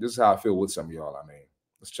 This is how I feel with some of y'all, I mean.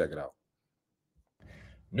 Let's check it out.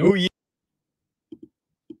 New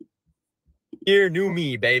year, new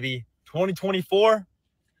me, baby. 2024,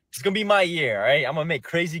 it's going to be my year, all right? I'm going to make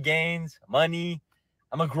crazy gains, money.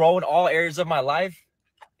 I'm going to grow in all areas of my life.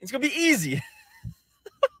 It's going to be easy.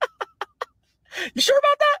 You sure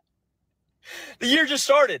about that? The year just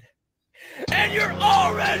started. And you're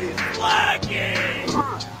already slacking.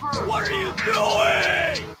 What are you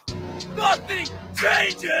doing? Nothing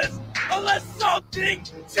changes unless something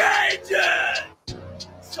changes.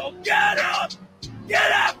 So get up,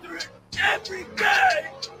 get after it every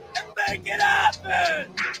day and make it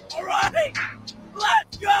happen. All right?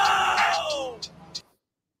 Let's go.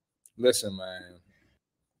 Listen, man.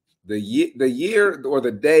 The year or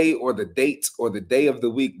the day or the date or the day of the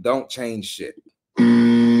week don't change shit.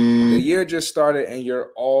 The year just started and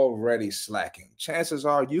you're already slacking. Chances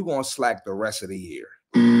are you're going to slack the rest of the year.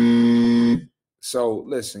 So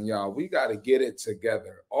listen, y'all, we got to get it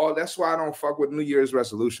together. That's why I don't fuck with New Year's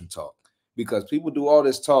resolution talk, because people do all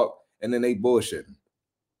this talk and then they bullshitting.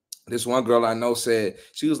 This one girl I know said,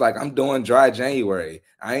 she was like, I'm doing dry January.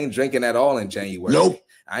 I ain't drinking at all in January. Nope.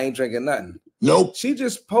 I ain't drinking nothing. Nope. She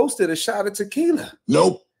just posted a shot of tequila.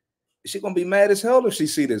 Nope. She gonna be mad as hell if she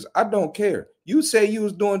see this. I don't care. You say you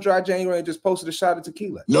was doing dry January and just posted a shot of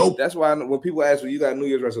tequila. Nope. That's why when people ask me, you got New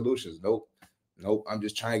Year's resolutions? Nope. I'm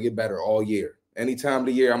just trying to get better all year. Any time of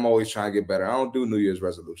the year, I'm always trying to get better. I don't do New Year's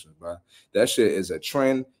resolutions, bro. That shit is a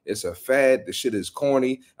trend. It's a fad. The shit is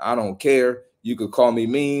corny. I don't care. You could call me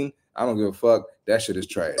mean. I don't give a fuck. That shit is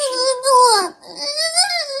trash.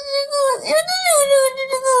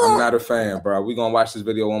 I'm not a fan, bro. We're gonna watch this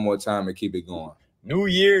video one more time and keep it going. New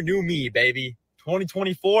year, new me, baby.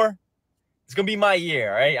 2024, it's going to be my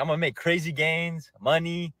year, all right? I'm going to make crazy gains,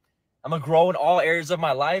 money. I'm going to grow in all areas of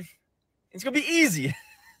my life. It's going to be easy.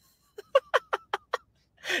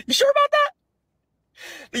 You sure about that?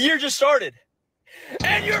 The year just started.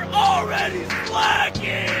 And you're already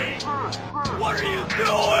slacking. What are you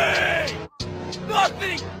doing?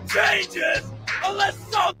 Nothing changes unless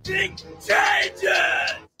something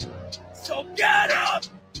changes. So get up,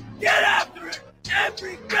 get after it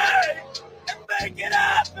every day and make it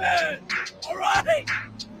happen. All right?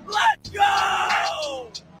 Let's go.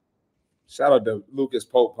 Shout out to Lucas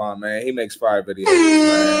Popon, man. He makes fire videos,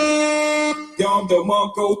 man.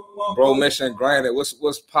 Bro, mission granted.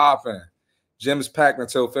 What's popping? Gym's packed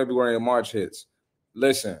until February and March hits.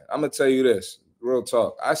 Listen, I'm gonna tell you this. Real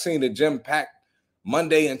talk. I seen the gym packed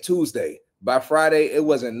Monday and Tuesday. By Friday, it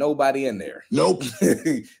wasn't nobody in there. Nope.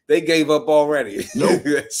 They gave up already. Nope.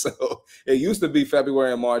 So it used to be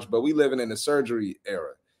February and March, but we living in the surgery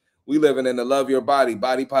era. We living in the love your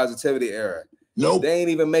body positivity era. Nope. They ain't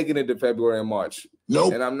even making it to February and March.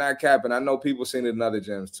 Nope. And I'm not capping. I know people seen it in other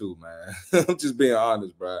gyms too, man. I'm just being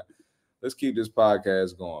honest, bro. Let's keep this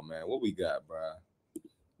podcast going, man. What we got, bro?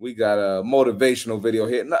 We got a motivational video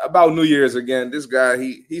here about New Year's again. This guy,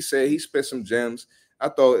 he said he spit some gems. I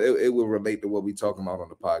thought it would relate to what we talking about on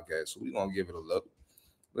the podcast. So we're going to give it a look.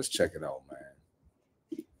 Let's check it out,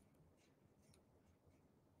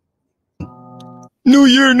 man. New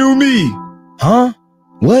year, new me. Huh?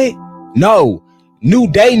 What? No.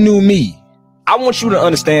 New day, new me. I want you to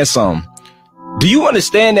understand something. Do you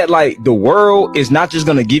understand that, like, the world is not just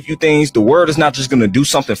going to give you things? The world is not just going to do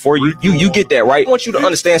something for you. You get that, right? I want you to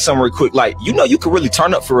understand something real quick. Like, you know, you could really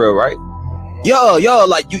turn up for real, right? Yo,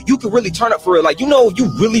 like you could really turn up for it. Like, you know, you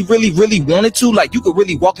really wanted to. Like, you could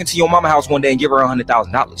really walk into your mama house one day and give her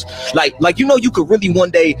 $100,000. Like, you know, you could really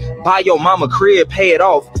one day buy your mama crib, pay it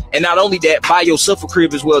off, and not only that, buy yourself a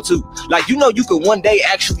crib as well too. Like, you know, you could one day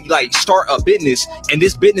actually like start a business, and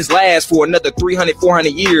this business lasts for another 300, 400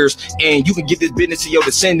 years, and you can give this business to your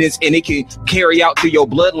descendants, and it can carry out through your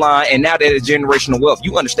bloodline, and now that is generational wealth.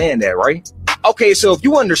 You understand that, right? Okay, so if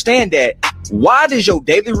you understand that, why does your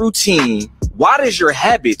daily routine, why does your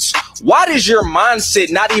habits, why does your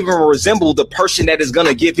mindset not even resemble the person that is going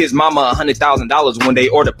to give his mama $100,000 one day,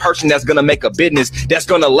 or the person that's going to make a business that's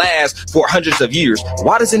going to last for hundreds of years?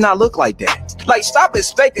 Why does it not look like that? Like, stop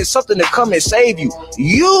expecting something to come and save you.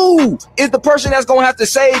 You is the person that's going to have to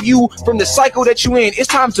save you from the cycle that you in. It's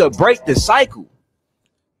time to break the cycle.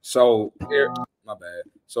 So here, my bad.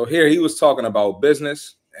 So here he was talking about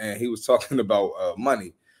business and he was talking about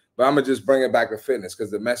money. But I'm going to just bring it back to fitness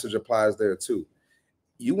because the message applies there too.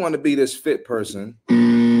 You want to be this fit person.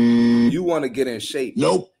 You want to get in shape.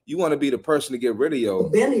 Nope. You want to be the person to get rid of your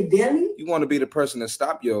belly. You want to be the person to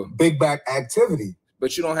stop your big back activity.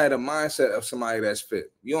 But you don't have the mindset of somebody that's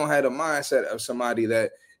fit. You don't have the mindset of somebody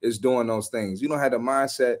that is doing those things. You don't have the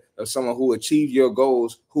mindset of someone who achieved your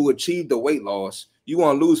goals, who achieved the weight loss. You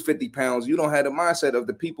want to lose 50 pounds. You don't have the mindset of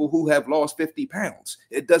the people who have lost 50 pounds.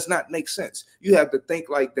 It does not make sense. You have to think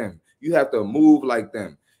like them. You have to move like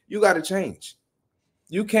them. You got to change.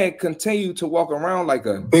 You can't continue to walk around like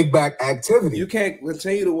a big back activity. You can't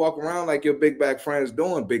continue to walk around like your big back friends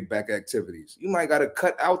doing big back activities. You might got to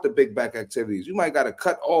cut out the big back activities. You might got to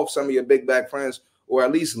cut off some of your big back friends, or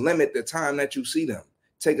at least limit the time that you see them.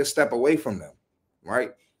 Take a step away from them,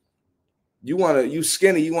 right? You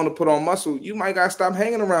skinny, you want to put on muscle, you might got to stop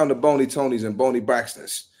hanging around the Bony Tonys and Bony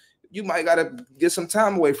Braxtons. You might got to get some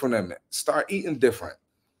time away from them. Start eating different,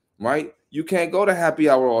 right? You can't go to happy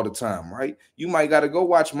hour all the time, right? You might got to go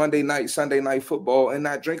watch Monday night, Sunday night football and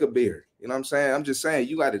not drink a beer. You know what I'm saying? I'm just saying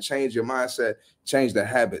you got to change your mindset, change the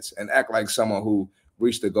habits, and act like someone who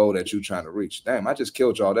reached the goal that you're trying to reach. Damn, I just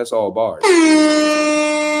killed y'all. That's all bars.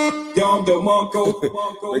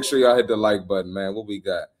 Make sure y'all hit the like button, man. What we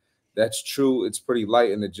got? That's true. It's pretty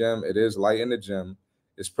light in the gym. It is light in the gym.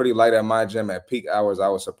 It's pretty light at my gym at peak hours. I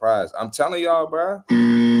was surprised. I'm telling y'all, bro.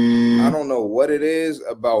 I don't know what it is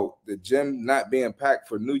about the gym not being packed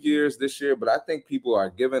for New Year's this year, but I think people are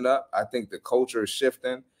giving up. I think the culture is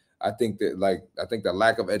shifting. I think that the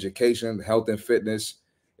lack of education, health and fitness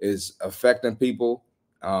is affecting people.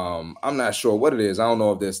 I'm not sure what it is. I don't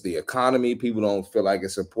know if it's the economy. People don't feel like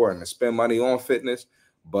it's important to spend money on fitness.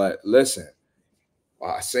 But listen,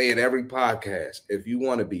 I say it every podcast. If you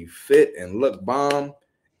want to be fit and look bomb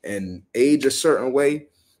and age a certain way,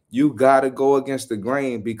 you got to go against the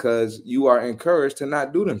grain because you are encouraged to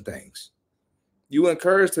not do them things. You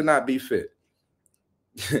encouraged to not be fit.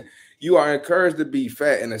 You are encouraged to be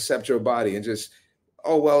fat and accept your body and just,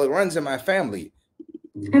 oh, well, it runs in my family.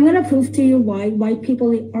 I'm going to prove to you why white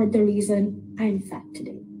people are the reason I'm fat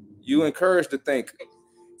today. You encouraged to think.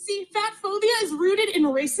 See, fat phobia is rooted in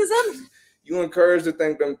racism. You encouraged to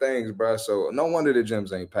think them things, bro. So no wonder the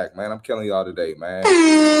gyms ain't packed, man. I'm killing y'all today, man.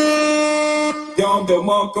 Hit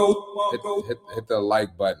the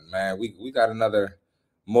like button, man. We got another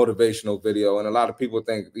motivational video, and a lot of people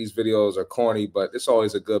think these videos are corny, but it's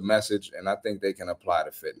always a good message, and I think they can apply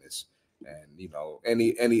to fitness and, you know,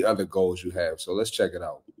 any other goals you have. So let's check it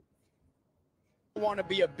out. I want to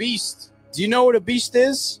be a beast. Do you know what a beast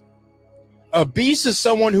is? A beast is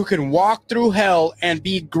someone who can walk through hell and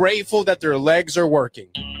be grateful that their legs are working.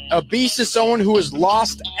 A beast is someone who has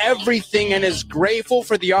lost everything and is grateful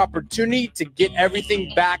for the opportunity to get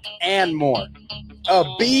everything back and more. A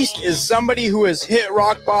beast is somebody who has hit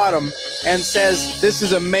rock bottom and says, this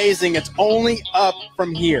is amazing, it's only up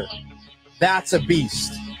from here. That's a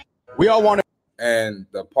beast. We all want to. And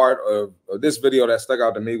the part of this video that stuck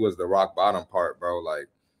out to me was the rock bottom part, bro. Like,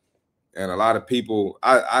 and a lot of people,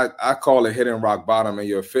 I call it hitting rock bottom in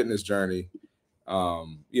your fitness journey.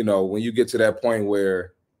 You know, when you get to that point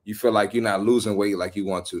where you feel like you're not losing weight like you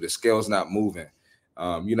want to, the scale's not moving,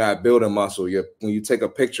 you're not building muscle. When you take a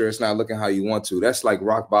picture, it's not looking how you want to. That's like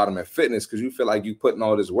rock bottom in fitness, because you feel like you're putting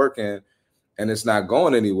all this work in and it's not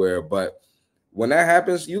going anywhere. But when that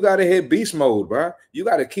happens, you got to hit beast mode, bro. You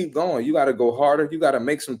got to keep going. You got to go harder. You got to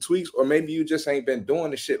make some tweaks, or maybe you just ain't been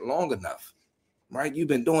doing the shit long enough, right? You've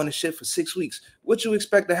been doing the shit for 6 weeks. What you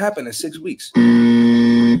expect to happen in 6 weeks?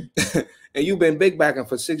 And you've been big backing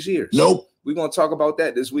for 6 years. Nope. We're going to talk about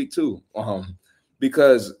that this week too,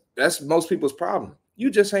 because that's most people's problem. You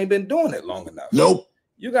just ain't been doing it long enough. Nope.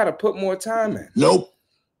 You got to put more time in. Nope.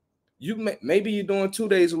 Maybe you're doing 2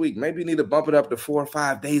 days a week. Maybe you need to bump it up to 4 or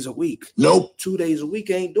 5 days a week. Nope. 2 days a week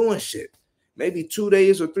ain't doing shit. Maybe 2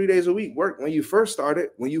 days or 3 days a week work when you first started,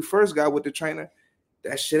 when you first got with the trainer.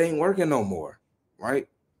 That shit ain't working no more, right?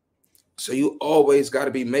 So you always got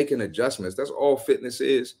to be making adjustments. That's all fitness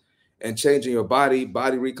is. And changing your body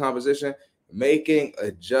recomposition, making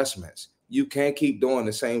adjustments. You can't keep doing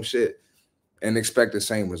the same shit and expect the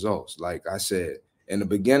same results. Like I said, in the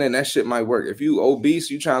beginning, that shit might work. If you obese,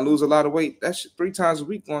 you trying to lose a lot of weight, that shit 3 times a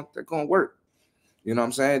week, that's going to work. You know what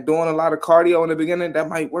I'm saying? Doing a lot of cardio in the beginning, that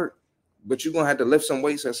might work. But you're going to have to lift some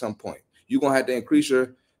weights at some point. You're going to have to increase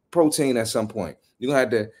your protein at some point. You're going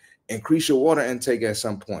to have to increase your water intake at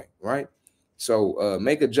some point, right? So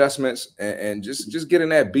make adjustments and just get in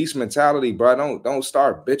that beast mentality, bro. Don't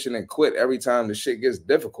start bitching and quit every time the shit gets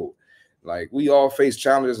difficult. Like, we all face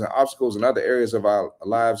challenges and obstacles in other areas of our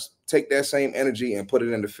lives. Take that same energy and put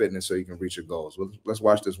it into fitness so you can reach your goals. Let's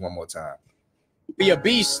watch this one more time. Be a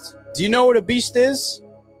beast. Do you know what a beast is?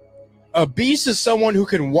 A beast is someone who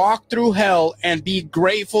can walk through hell and be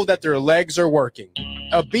grateful that their legs are working.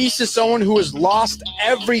 A beast is someone who has lost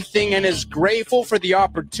everything and is grateful for the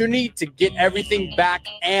opportunity to get everything back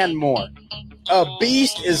and more. A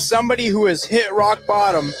beast is somebody who has hit rock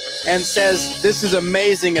bottom and says, this is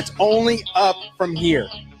amazing, it's only up from here.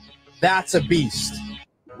 That's a beast.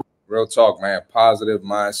 Real talk, man. Positive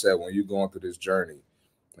mindset when you're going through this journey.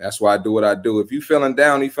 That's why I do what I do. If you feeling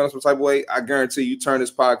down, you feeling some type of way, I guarantee you turn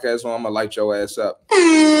this podcast on, I'm going to light your ass up. And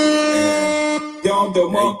you're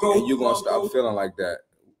going to stop feeling like that.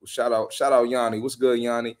 Shout out Yanni. What's good,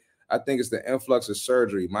 Yanni? I think it's the influx of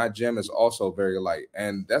surgery. My gym is also very light.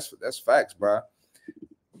 And that's facts, bro.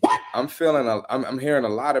 I'm hearing a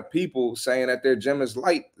lot of people saying that their gym is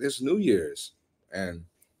light this New Year's. And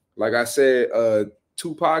like I said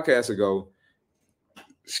 2 podcasts ago,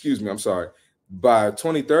 excuse me, I'm sorry. By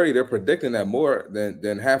 2030, they're predicting that more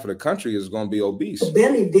than half of the country is going to be obese. By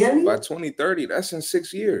 2030, that's in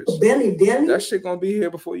 6 years. That shit going to be here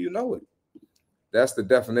before you know it. That's the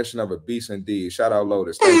definition of a beast indeed. Shout out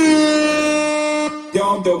Lotus. Thank you.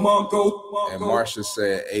 And Marsha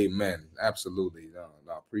said, amen. Absolutely. No,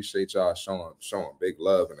 appreciate y'all showing big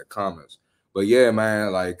love in the comments. But yeah,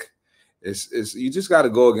 man, like it's you just got to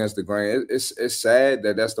go against the grain. It's sad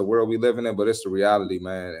that that's the world we living in, but it's the reality,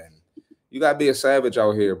 man. And you got to be a savage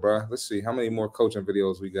out here, bro. Let's see how many more coaching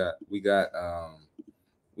videos we got. We got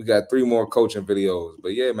 3 more coaching videos.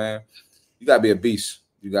 But yeah, man, you got to be a beast.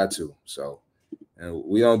 You got to. So, and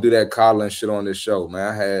we don't do that coddling shit on this show,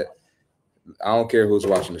 man. I don't care who's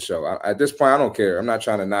watching the show. At this point, I don't care. I'm not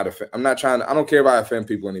trying to not offend. I don't care if I offend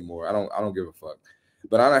people anymore. I don't give a fuck.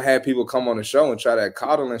 But I done had people come on the show and try that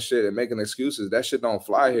coddling shit and making excuses. That shit don't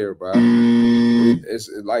fly here, bro. It's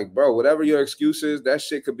like, bro, whatever your excuse is, that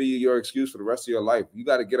shit could be your excuse for the rest of your life. You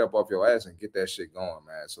got to get up off your ass and get that shit going,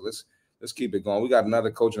 man. So let's keep it going. We got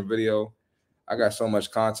another coaching video. I got so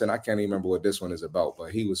much content. I can't even remember what this one is about,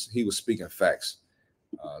 but he was speaking facts.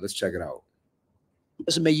 Let's check it out.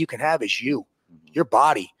 Resume you can have is your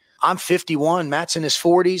body. I'm 51. Matt's in his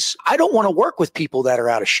 40s. I don't want to work with people that are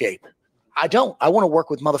out of shape. I don't. I want to work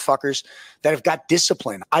with motherfuckers that have got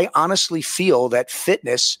discipline. I honestly feel that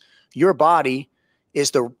fitness, your body,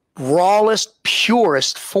 is the rawest,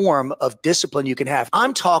 purest form of discipline you can have.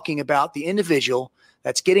 I'm talking about the individual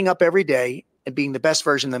that's getting up every day and being the best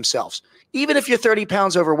version of themselves. Even if you're 30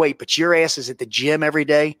 pounds overweight, but your ass is at the gym every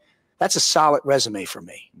day, that's a solid resume for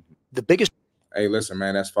me. The biggest. Hey, listen,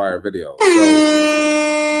 man, that's fire video.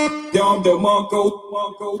 So,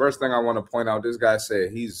 First thing I want to point out, this guy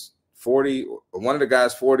said he's 40. One of the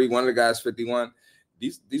guys 40, one of the guys 51.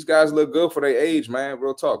 These guys look good for their age, man.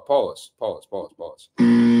 Real talk. Pause.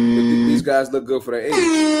 These guys look good for their age.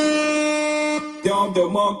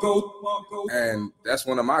 And that's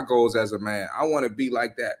one of my goals as a man. I want to be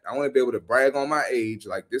like that. I want to be able to brag on my age.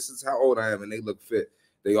 Like, this is how old I am, and they look fit.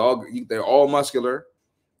 They're all muscular.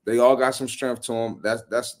 They all got some strength to them.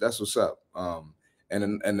 That's what's up.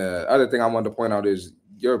 And the other thing I wanted to point out is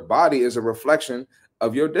your body is a reflection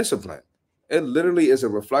of your discipline. It literally is a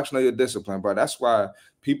reflection of your discipline, bro. That's why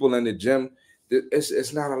people in the gym,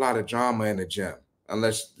 it's not a lot of drama in the gym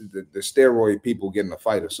unless the steroid people get in a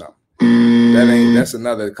fight or something. That's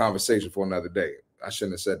another conversation for another day. I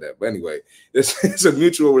shouldn't have said that. But anyway, it's a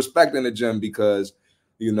mutual respect in the gym because,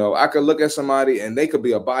 you know, I could look at somebody and they could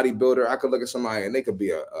be a bodybuilder. I could look at somebody and they could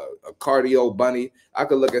be a cardio bunny. I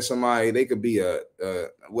could look at somebody, they could be a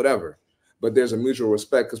whatever. But there's a mutual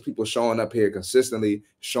respect because people showing up here consistently,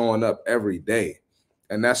 showing up every day.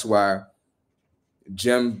 And that's why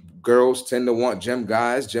gym girls tend to want gym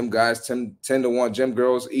guys. Gym guys tend to want gym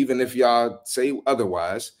girls, even if y'all say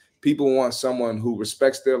otherwise. People want someone who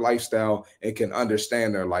respects their lifestyle and can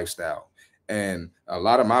understand their lifestyle. And a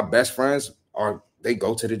lot of my best friends they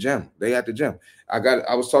go to the gym. They at the gym. I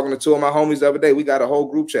was talking to two of my homies the other day. We got a whole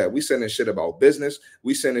group chat. We sending shit about business.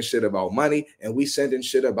 We sending shit about money, and we sending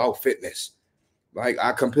shit about fitness. Like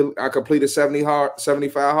I completed 75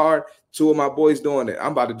 hard. Two of my boys doing it.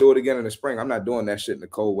 I'm about to do it again in the spring. I'm not doing that shit in the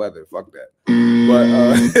cold weather. Fuck that.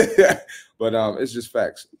 But it's just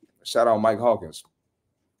facts. Shout out Mike Hawkins.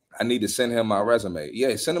 I need to send him my resume.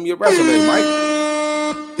 Yeah, send him your resume, Mike.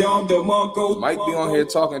 Mike be on here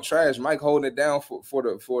talking trash. Mike holding it down for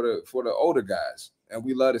the older guys, and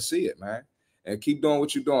we love to see it, man. And keep doing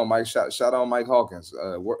what you're doing, Mike. Shout out Mike Hawkins,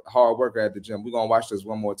 hard worker at the gym. We're gonna watch this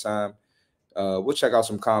one more time. We'll check out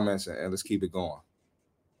some comments and let's keep it going.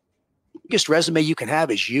 Biggest resume you can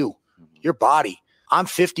have is your body. I'm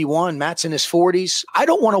 51. Matt's in his 40s. I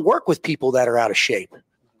don't want to work with people that are out of shape.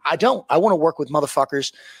 I don't. I want to work with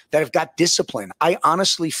motherfuckers that have got discipline. I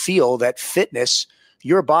honestly feel that fitness,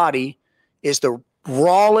 your body, is the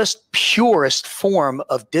rawest, purest form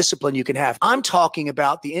of discipline you can have. I'm talking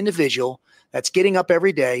about the individual that's getting up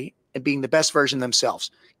every day and being the best version of themselves.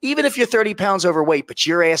 Even if you're 30 pounds overweight, but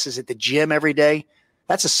your ass is at the gym every day,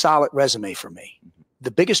 that's a solid resume for me. The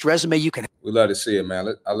biggest resume you can have. We love to see it,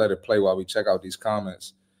 man. I'll let it play while we check out these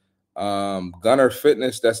comments. Gunner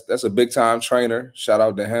Fitness, that's a big time trainer. Shout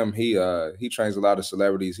out to him. He trains a lot of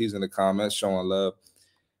celebrities. He's in the comments showing love.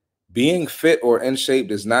 Being fit or in shape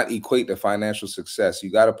does not equate to financial success. You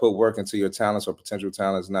got to put work into your talents or potential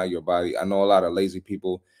talents, not your body. I know a lot of lazy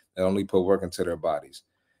people that only put work into their bodies.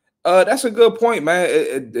 That's a good point, man.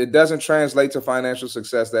 It doesn't translate to financial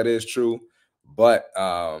success. That is true, but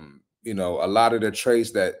you know, a lot of the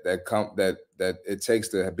traits that it takes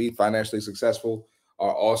to be financially successful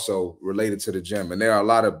are also related to the gym. And there are a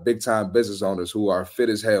lot of big time business owners who are fit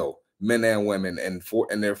as hell, men and women, in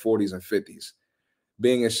their 40s and 50s.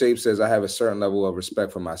 Being in shape says I have a certain level of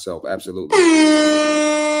respect for myself. Absolutely.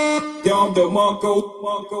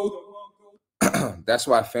 That's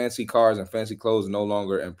why fancy cars and fancy clothes no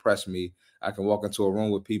longer impress me. I can walk into a room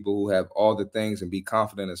with people who have all the things and be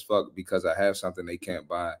confident as fuck because I have something they can't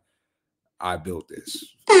buy. I built this.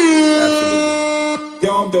 Absolutely.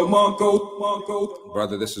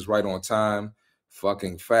 Brother, this is right on time.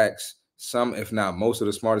 Fucking facts. Some, if not most of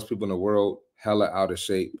the smartest people in the world, hella out of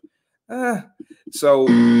shape. So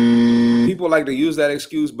people like to use that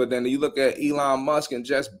excuse, but then you look at Elon Musk and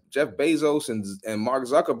Jeff Bezos and Mark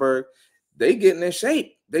Zuckerberg, they getting in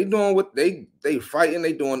shape. They doing what they fighting,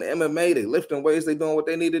 they doing MMA, they lifting weights, they doing what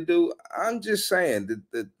they need to do. I'm just saying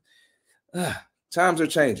that times are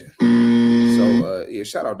changing. So yeah,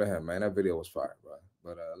 shout out to him, man. That video was fire, bro.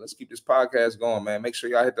 But let's keep this podcast going, man. Make sure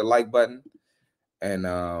y'all hit the like button. And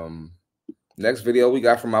next video we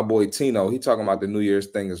got from my boy Tino. He talking about the New Year's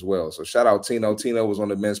thing as well. So shout out Tino. Tino was on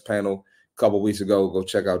the men's panel a couple weeks ago. Go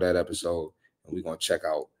check out that episode. And we're gonna check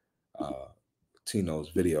out Tino's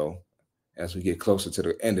video as we get closer to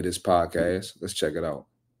the end of this podcast. Let's check it out.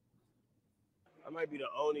 I might be the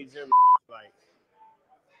only gym like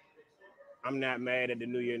I'm not mad at the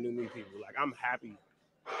New Year, New Me people. Like, I'm happy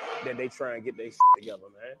that they try and get their shit together,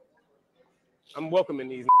 man. I'm welcoming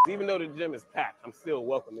these, even though the gym is packed, I'm still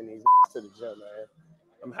welcoming these to the gym, man.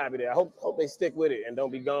 I'm happy that I hope they stick with it and don't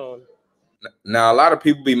be gone. Now, a lot of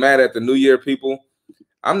people be mad at the New Year people.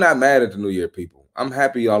 I'm not mad at the New Year people. I'm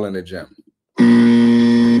happy y'all in the gym.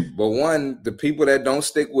 But one, the people that don't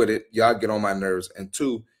stick with it, y'all get on my nerves. And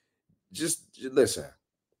two, just listen.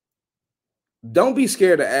 don't be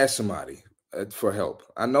scared to ask somebody for help.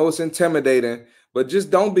 I know it's intimidating, but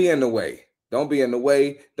just don't be in the way. Don't be in the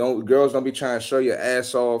way. Girls don't be trying to show your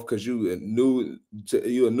ass off because you a new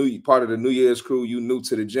part of the New Year's crew. You new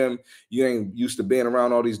to the gym. You ain't used to being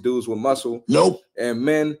around all these dudes with muscle. Nope. And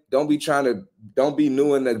men, don't be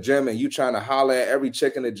new in the gym and you trying to holler at every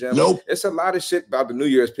chick in the gym. Nope. It's a lot of shit about the New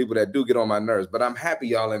Year's people that do get on my nerves, but I'm happy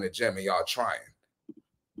y'all in the gym and y'all trying.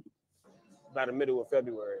 By the middle of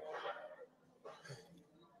February.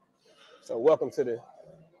 So welcome to the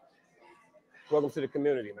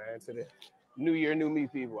community, man. To the New Year, New Me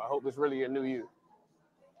people. I hope it's really a new you.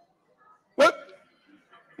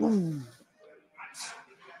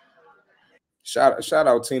 Shout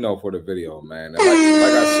out Tino for the video, man. And like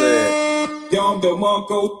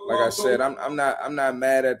I said, I'm not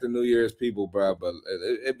mad at the New Year's people, bro, but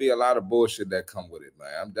it'd be a lot of bullshit that come with it,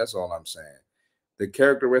 man. That's all I'm saying. The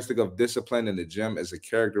characteristic of discipline in the gym is a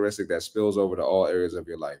characteristic that spills over to all areas of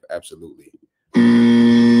your life. Absolutely.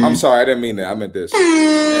 I'm sorry, I didn't mean that. I meant this. And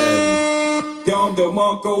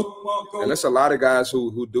there's a lot of guys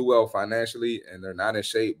who do well financially and they're not in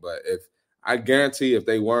shape, but I guarantee if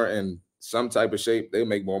they weren't in some type of shape, they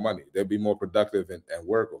make more money. They'd be more productive at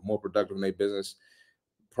work or more productive in their business,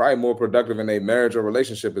 probably more productive in their marriage or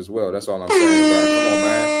relationship as well. That's all I'm saying, bro. Come on,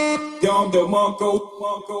 man.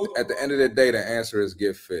 At the end of the day, the answer is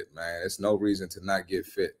get fit, man. There's no reason to not get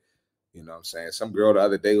fit. You know what I'm saying? Some girl the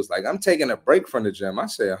other day was like, I'm taking a break from the gym. I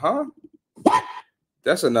said, huh?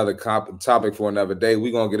 That's another topic for another day.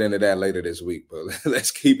 We're going to get into that later this week, but let's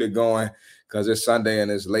keep it going because it's Sunday and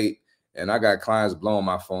it's late, and I got clients blowing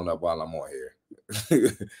my phone up while I'm on here.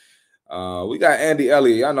 We got Andy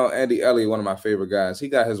Elliott. Y'all know Andy Elliott, one of my favorite guys. He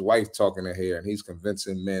got his wife talking in here, and he's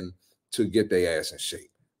convincing men to get their ass in shape.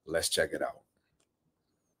 Let's check it out.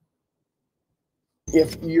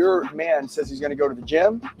 If your man says he's going to go to the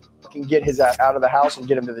gym, you can get his ass out of the house and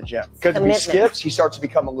get him to the gym. Because if he skips, he starts to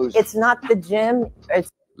become a loser. It's not the gym.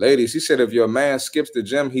 Ladies, he said if your man skips the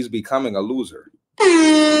gym, he's becoming a loser.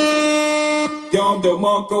 Let's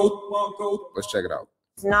check it out.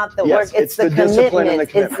 It's not the work. It's the commitment.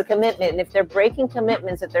 It's the commitment. And if they're breaking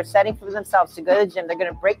commitments that they're setting for themselves to go to the gym, they're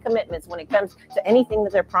going to break commitments when it comes to anything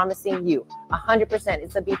that they're promising you. 100%.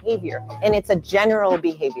 It's a behavior, and it's a general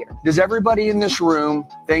behavior. Does everybody in this room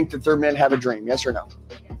think that their men have a dream? Yes or no?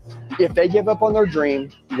 If they give up on their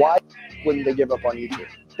dream, why wouldn't they give up on you too?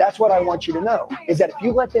 That's what I want you to know, is that if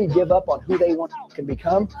you let them give up on who they want to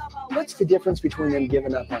become, what's the difference between them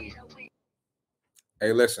giving up on you?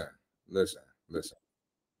 Hey, listen.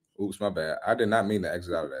 Oops, my bad. I did not mean to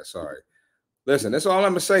exit out of that. Sorry. Listen, that's all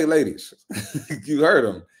I'm going to say, ladies. You heard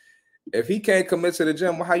him. If he can't commit to the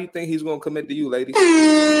gym, well, how you think he's going to commit to you, ladies?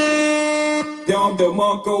 That's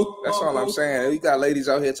all I'm saying. You got ladies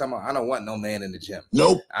out here talking about, I don't want no man in the gym.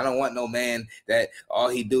 Nope. I don't want no man that all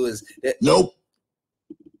he do is that. Nope.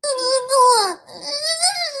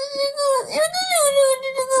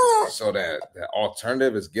 So that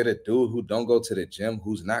alternative is get a dude who don't go to the gym,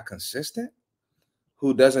 who's not consistent,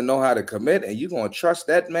 who doesn't know how to commit, and you gonna trust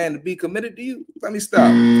that man to be committed to you? Let me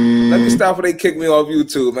stop before they kick me off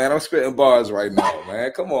YouTube, man. I'm spitting bars right now,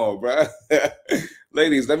 man. Come on, bro.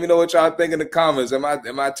 Ladies, let me know what y'all think in the comments. Am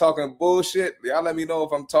I talking bullshit? Y'all let me know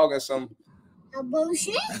if I'm talking some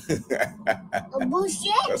bullshit.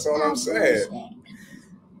 Bullshit. That's all I'm saying.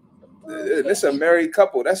 This is a married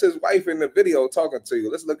couple. That's his wife in the video talking to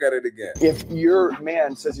you. Let's look at it again. If your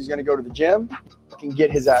man says he's going to go to the gym, you can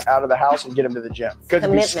get his ass out of the house and get him to the gym. Because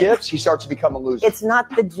if he skips, he starts to become a loser. It's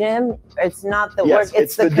not the gym. It's not the work.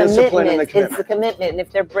 It's the discipline and the commitment. It's the commitment. And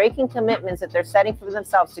if they're breaking commitments that they're setting for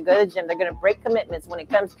themselves to go to the gym, they're going to break commitments when it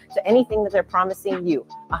comes to anything that they're promising you.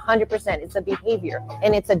 100%. It's a behavior,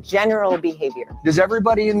 and it's a general behavior. Does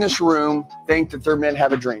everybody in this room think that their men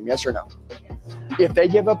have a dream? Yes or no? If they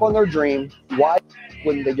give up on their dream, why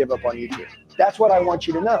wouldn't they give up on you too? That's what I want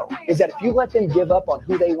you to know, is that if you let them give up on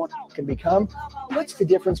who they want to become, what's the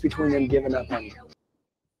difference between them giving up on you?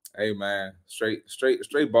 Hey, man, straight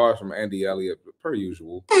bars from Andy Elliott, per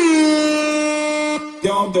usual. All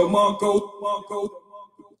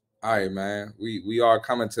right, man, we are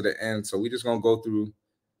coming to the end, so we just going to go through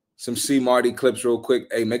some C. Marty clips real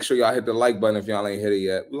quick. Hey, make sure y'all hit the like button if y'all ain't hit it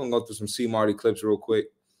yet. We're going to go through some C. Marty clips real quick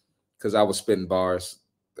because I was spitting bars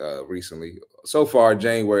recently. So far,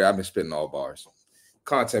 January, I've been spitting all bars.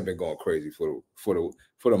 Content been going crazy for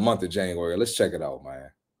the month of January. Let's check it out, man.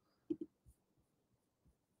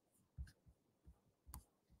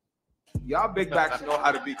 Y'all big backs know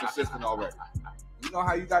how to be consistent already. You know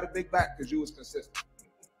how you got a big back? Because you was consistent.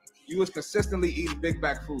 You was consistently eating big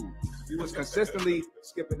back food. You was consistently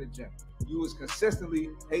skipping the gym. You was consistently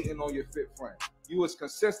hating on your fit friend. You was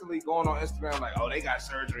consistently going on Instagram like, oh, they got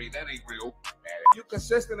surgery. That ain't real. You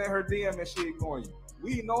consistent in her DM and she ignoring you.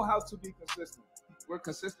 We know how to be consistent. We're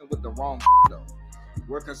consistent with the wrong though.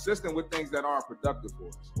 We're consistent with things that aren't productive for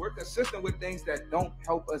us. We're consistent with things that don't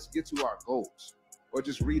help us get to our goals or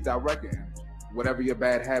just redirect it. Whatever your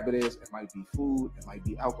bad habit is, it might be food, it might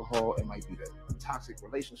be alcohol, it might be the toxic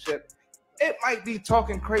relationship. It might be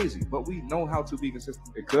talking crazy, but we know how to be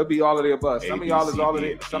consistent. It could be all of the above. Some of y'all is all of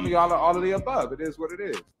the. Some of y'all are all of the above. It is what it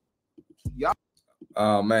is.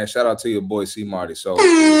 Y'all. Man, shout out to your boy C Marty. So,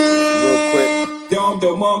 real quick,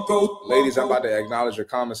 ladies, I'm about to acknowledge your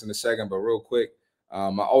comments in a second, but real quick, I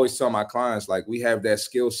always tell my clients like we have that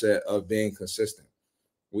skill set of being consistent.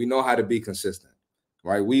 We know how to be consistent,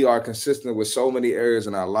 right? We are consistent with so many areas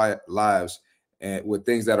in our lives and with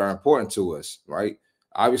things that are important to us, right?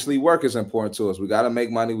 Obviously, work is important to us. We got to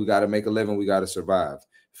make money. We got to make a living. We got to survive.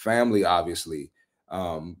 Family, obviously.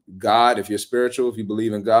 God, if you're spiritual, if you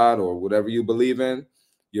believe in God or whatever you believe in,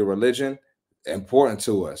 your religion, important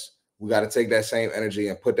to us. We got to take that same energy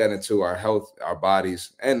and put that into our health, our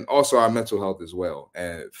bodies, and also our mental health as well.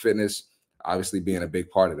 And fitness, obviously, being a big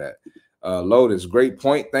part of that. Lotus, great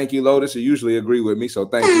point. Thank you, Lotus. You usually agree with me, so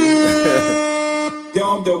thank you.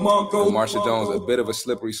 Marsha Jones, a bit of a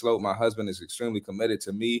slippery slope. My husband is extremely committed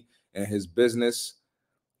to me and his business.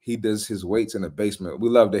 He does his weights in the basement. We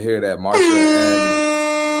love to hear that, Marsha.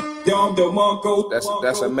 And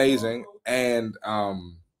that's amazing. And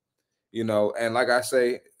you know, and like I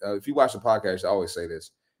say, if you watch the podcast, I always say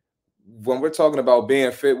this. When we're talking about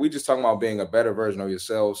being fit, we just talking about being a better version of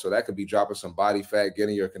yourself. So that could be dropping some body fat,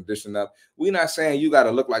 getting your condition up. We're not saying you got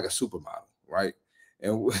to look like a supermodel, right?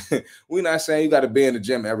 And we're not saying you got to be in the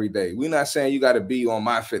gym every day. We're not saying you got to be on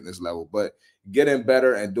my fitness level, but getting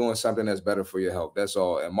better and doing something that's better for your health. That's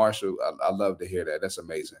all. And Marshall, I love to hear that. That's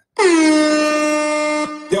amazing.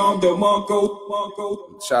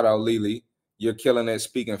 Shout out Lily. You're killing it.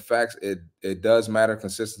 Speaking facts, it does matter.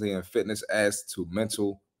 Consistency in fitness adds to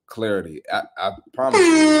mental clarity. I promise you.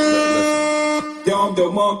 Listen.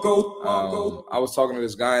 I was talking to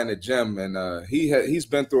this guy in the gym, and he's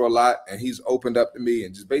been through a lot, and he's opened up to me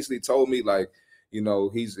and just basically told me, like, you know,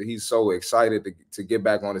 he's so excited to get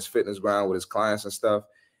back on his fitness ground with his clients and stuff.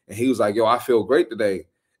 And he was like, yo, I feel great today.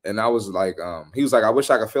 And I was like, he was like, I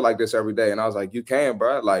wish I could feel like this every day. And I was like, you can,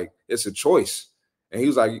 bro. Like, it's a choice. And he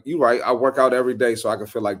was like, you right. I work out every day so I can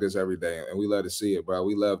feel like this every day. And we love to see it, bro.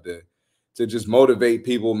 We love to just motivate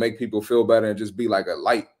people, make people feel better, and just be like a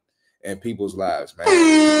light in people's lives, man. From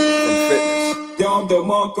fitness.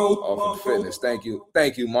 From fitness. Thank you,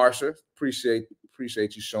 Marsha.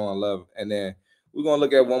 Appreciate you showing love. And then we're gonna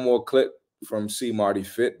look at one more clip from C Marty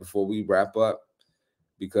Fit before we wrap up,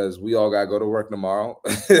 because we all gotta go to work tomorrow.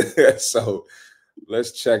 So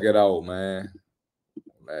let's check it out, man.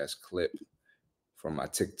 Last clip from my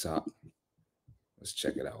TikTok. Let's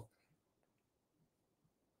check it out.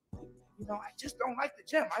 You know, I just don't like the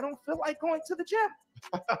gym. I don't feel like going to the gym.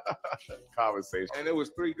 Conversation. And there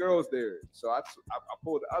was 3 girls there. So I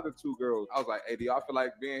pulled the other 2 girls. I was like, hey, do y'all feel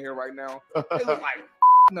like being here right now? They was like,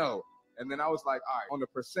 no. And then I was like, all right, on the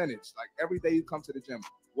percentage, like every day you come to the gym,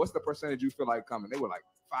 what's the percentage you feel like coming? They were like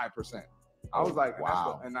 5%. I was like,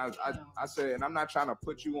 wow. And I said, and I'm not trying to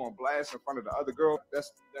put you on blast in front of the other girl.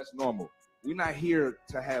 That's normal. We're not here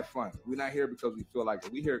to have fun. We're not here because we feel like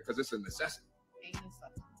it. We're here because it's a necessity.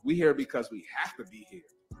 We here because we have to be here.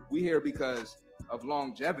 We here because of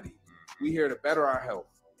longevity. We here to better our health,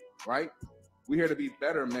 right? We here to be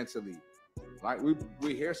better mentally. Like we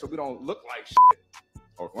here so we don't look like shit.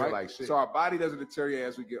 Or feel like shit. So our body doesn't deteriorate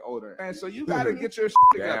as we get older. And so you gotta get your shit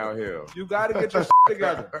together. Downhill. You gotta get your shit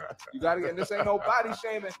together. You gotta get, and this ain't no body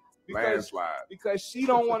shaming because she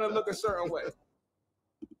don't want to look a certain way.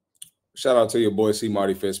 Shout out to your boy C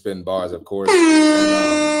Marty Fit spitting bars, of course.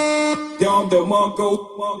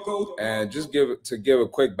 And just give a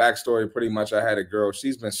quick backstory. Pretty much, I had a girl.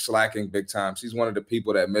 She's been slacking big time. She's one of the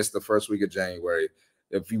people that missed the first week of January.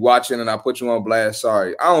 If you watching and I put you on blast,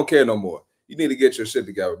 sorry, I don't care no more. You need to get your shit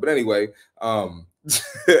together. But anyway, and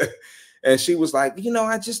she was like, you know,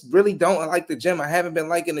 I just really don't like the gym. I haven't been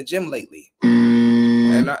liking the gym lately.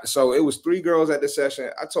 And so it was 3 girls at the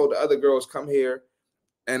session. I told the other girls, come here.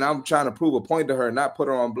 And I'm trying to prove a point to her, not put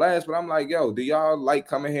her on blast. But I'm like, yo, do y'all like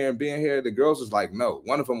coming here and being here? The girls was like, no.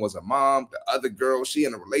 One of them was a mom. The other girl, she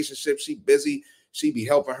in a relationship. She busy. She be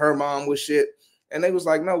helping her mom with shit. And they was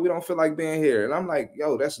like, no, we don't feel like being here. And I'm like,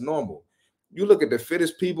 yo, that's normal. You look at the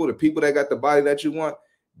fittest people, the people that got the body that you want,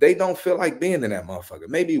 they don't feel like being in that motherfucker.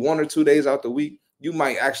 Maybe 1 or 2 days out the week, you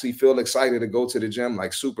might actually feel excited to go to the gym,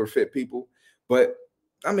 like super fit people. But,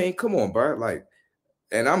 I mean, come on, bro. Like,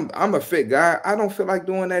 and I'm a fit guy. I don't feel like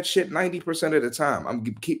doing that shit 90% of the time. I'm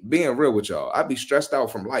keep being real with y'all. I be stressed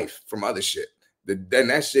out from life, from other shit. Then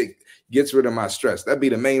that shit gets rid of my stress. That'd be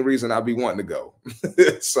the main reason I'd be wanting to go.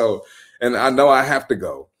 So, and I know I have to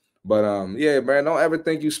go. But yeah, man, don't ever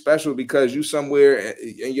think you special because you somewhere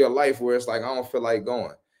in your life where it's like I don't feel like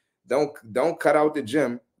going. Don't cut out the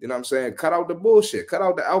gym. You know what I'm saying? Cut out the bullshit. Cut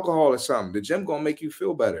out the alcohol or something. The gym gonna make you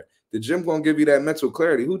feel better. The gym gonna give you that mental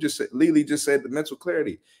clarity. Lily just said the mental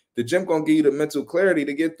clarity. The gym gonna give you the mental clarity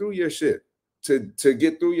to get through your shit, to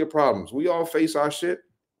get through your problems. We all face our shit.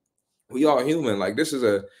 We all human. Like this is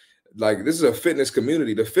a fitness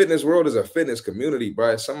community. The fitness world is a fitness community,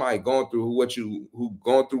 bro. Somebody going through what you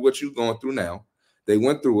going through now. They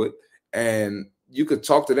went through it, and you could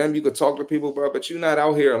talk to them. You could talk to people, bro. But you're not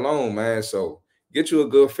out here alone, man. So get you a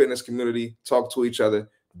good fitness community. Talk to each other.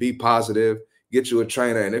 Be positive. Get you a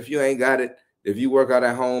trainer. And if you ain't got it, if you work out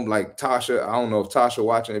at home like Tasha, I don't know if Tasha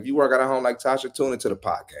watching. If you work out at home like Tasha, tune into the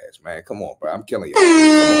podcast, man. Come on, bro. I'm killing you. Come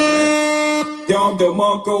on, man.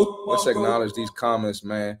 Let's acknowledge these comments,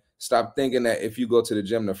 man. Stop thinking that if you go to the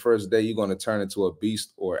gym the first day, you're going to turn into a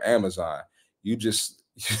beast or Amazon. You just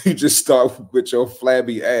start with your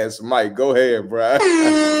flabby ass. Mike, go ahead, bro.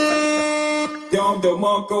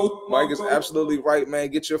 Mike is absolutely right, man.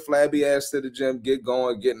 Get your flabby ass to the gym. Get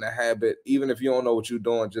going. Get in the habit. Even if you don't know what you're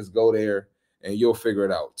doing, just go there and you'll figure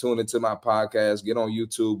it out. Tune into my podcast. Get on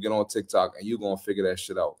YouTube. Get on TikTok, and you're going to figure that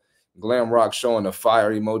shit out. Glam Rock showing the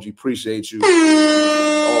fire emoji. Appreciate you.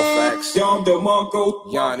 All facts.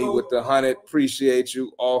 Yanni with the 100. Appreciate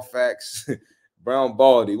you. All facts. Brown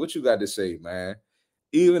Baldy, what you got to say, man?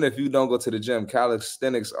 Even if you don't go to the gym,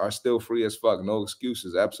 calisthenics are still free as fuck. No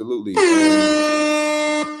excuses. Absolutely. You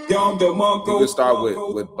can start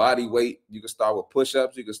with body weight. You can start with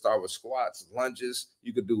push-ups. You can start with squats, lunges.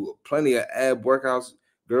 You could do plenty of ab workouts.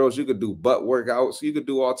 Girls, you could do butt workouts. You could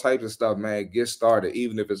do all types of stuff, man. Get started,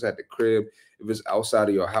 even if it's at the crib, if it's outside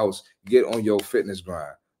of your house. Get on your fitness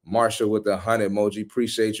grind. Marsha with the 100 emoji.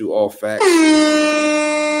 Appreciate you. All facts.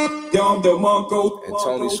 And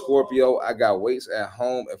Tony Scorpio, I got weights at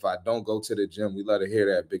home if I don't go to the gym. We love to hear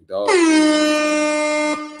that, big dog. Love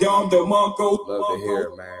to hear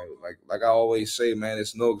it, man. Like I always say, man,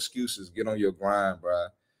 it's no excuses. Get on your grind, bro.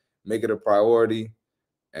 Make it a priority.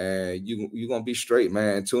 And you're going to be straight,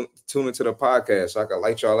 man. Tune into the podcast so I can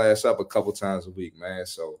light y'all ass up a couple times a week, man.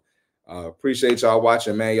 So appreciate y'all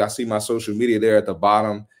watching, man. Y'all see my social media there at the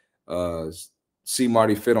bottom. See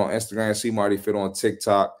Marty Fit on Instagram. See Marty Fit on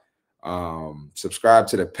TikTok. Subscribe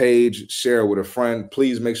to the page. Share it with a friend.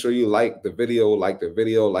 Please make sure you like the video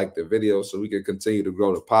so we can continue to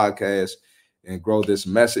grow the podcast and grow this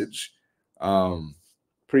message.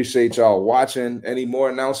 Appreciate y'all watching. Any more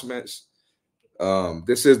announcements?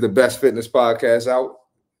 This is the Best Fitness Podcast out.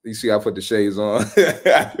 You see, I put the shades on.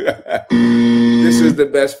 This is the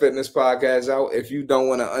Best Fitness Podcast out. If you don't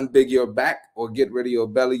want to unbig your back or get rid of your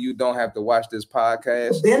belly, you don't have to watch this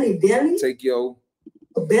podcast. Belly. Take your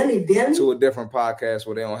belly to a different podcast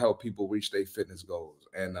where they don't help people reach their fitness goals.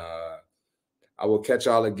 And I will catch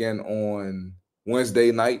y'all again on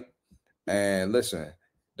Wednesday night. And listen,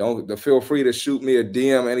 feel free to shoot me a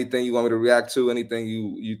DM, anything you want me to react to, anything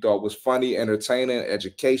you thought was funny, entertaining,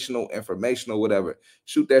 educational, informational, whatever.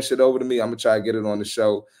 Shoot that shit over to me. I'm going to try to get it on the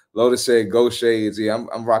show. Lotus said, go shades. Yeah,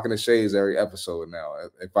 I'm rocking the shades every episode now,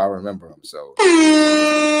 if I remember them. So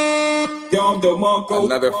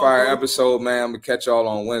another fire episode, man. I'm going to catch y'all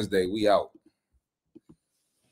on Wednesday. We out.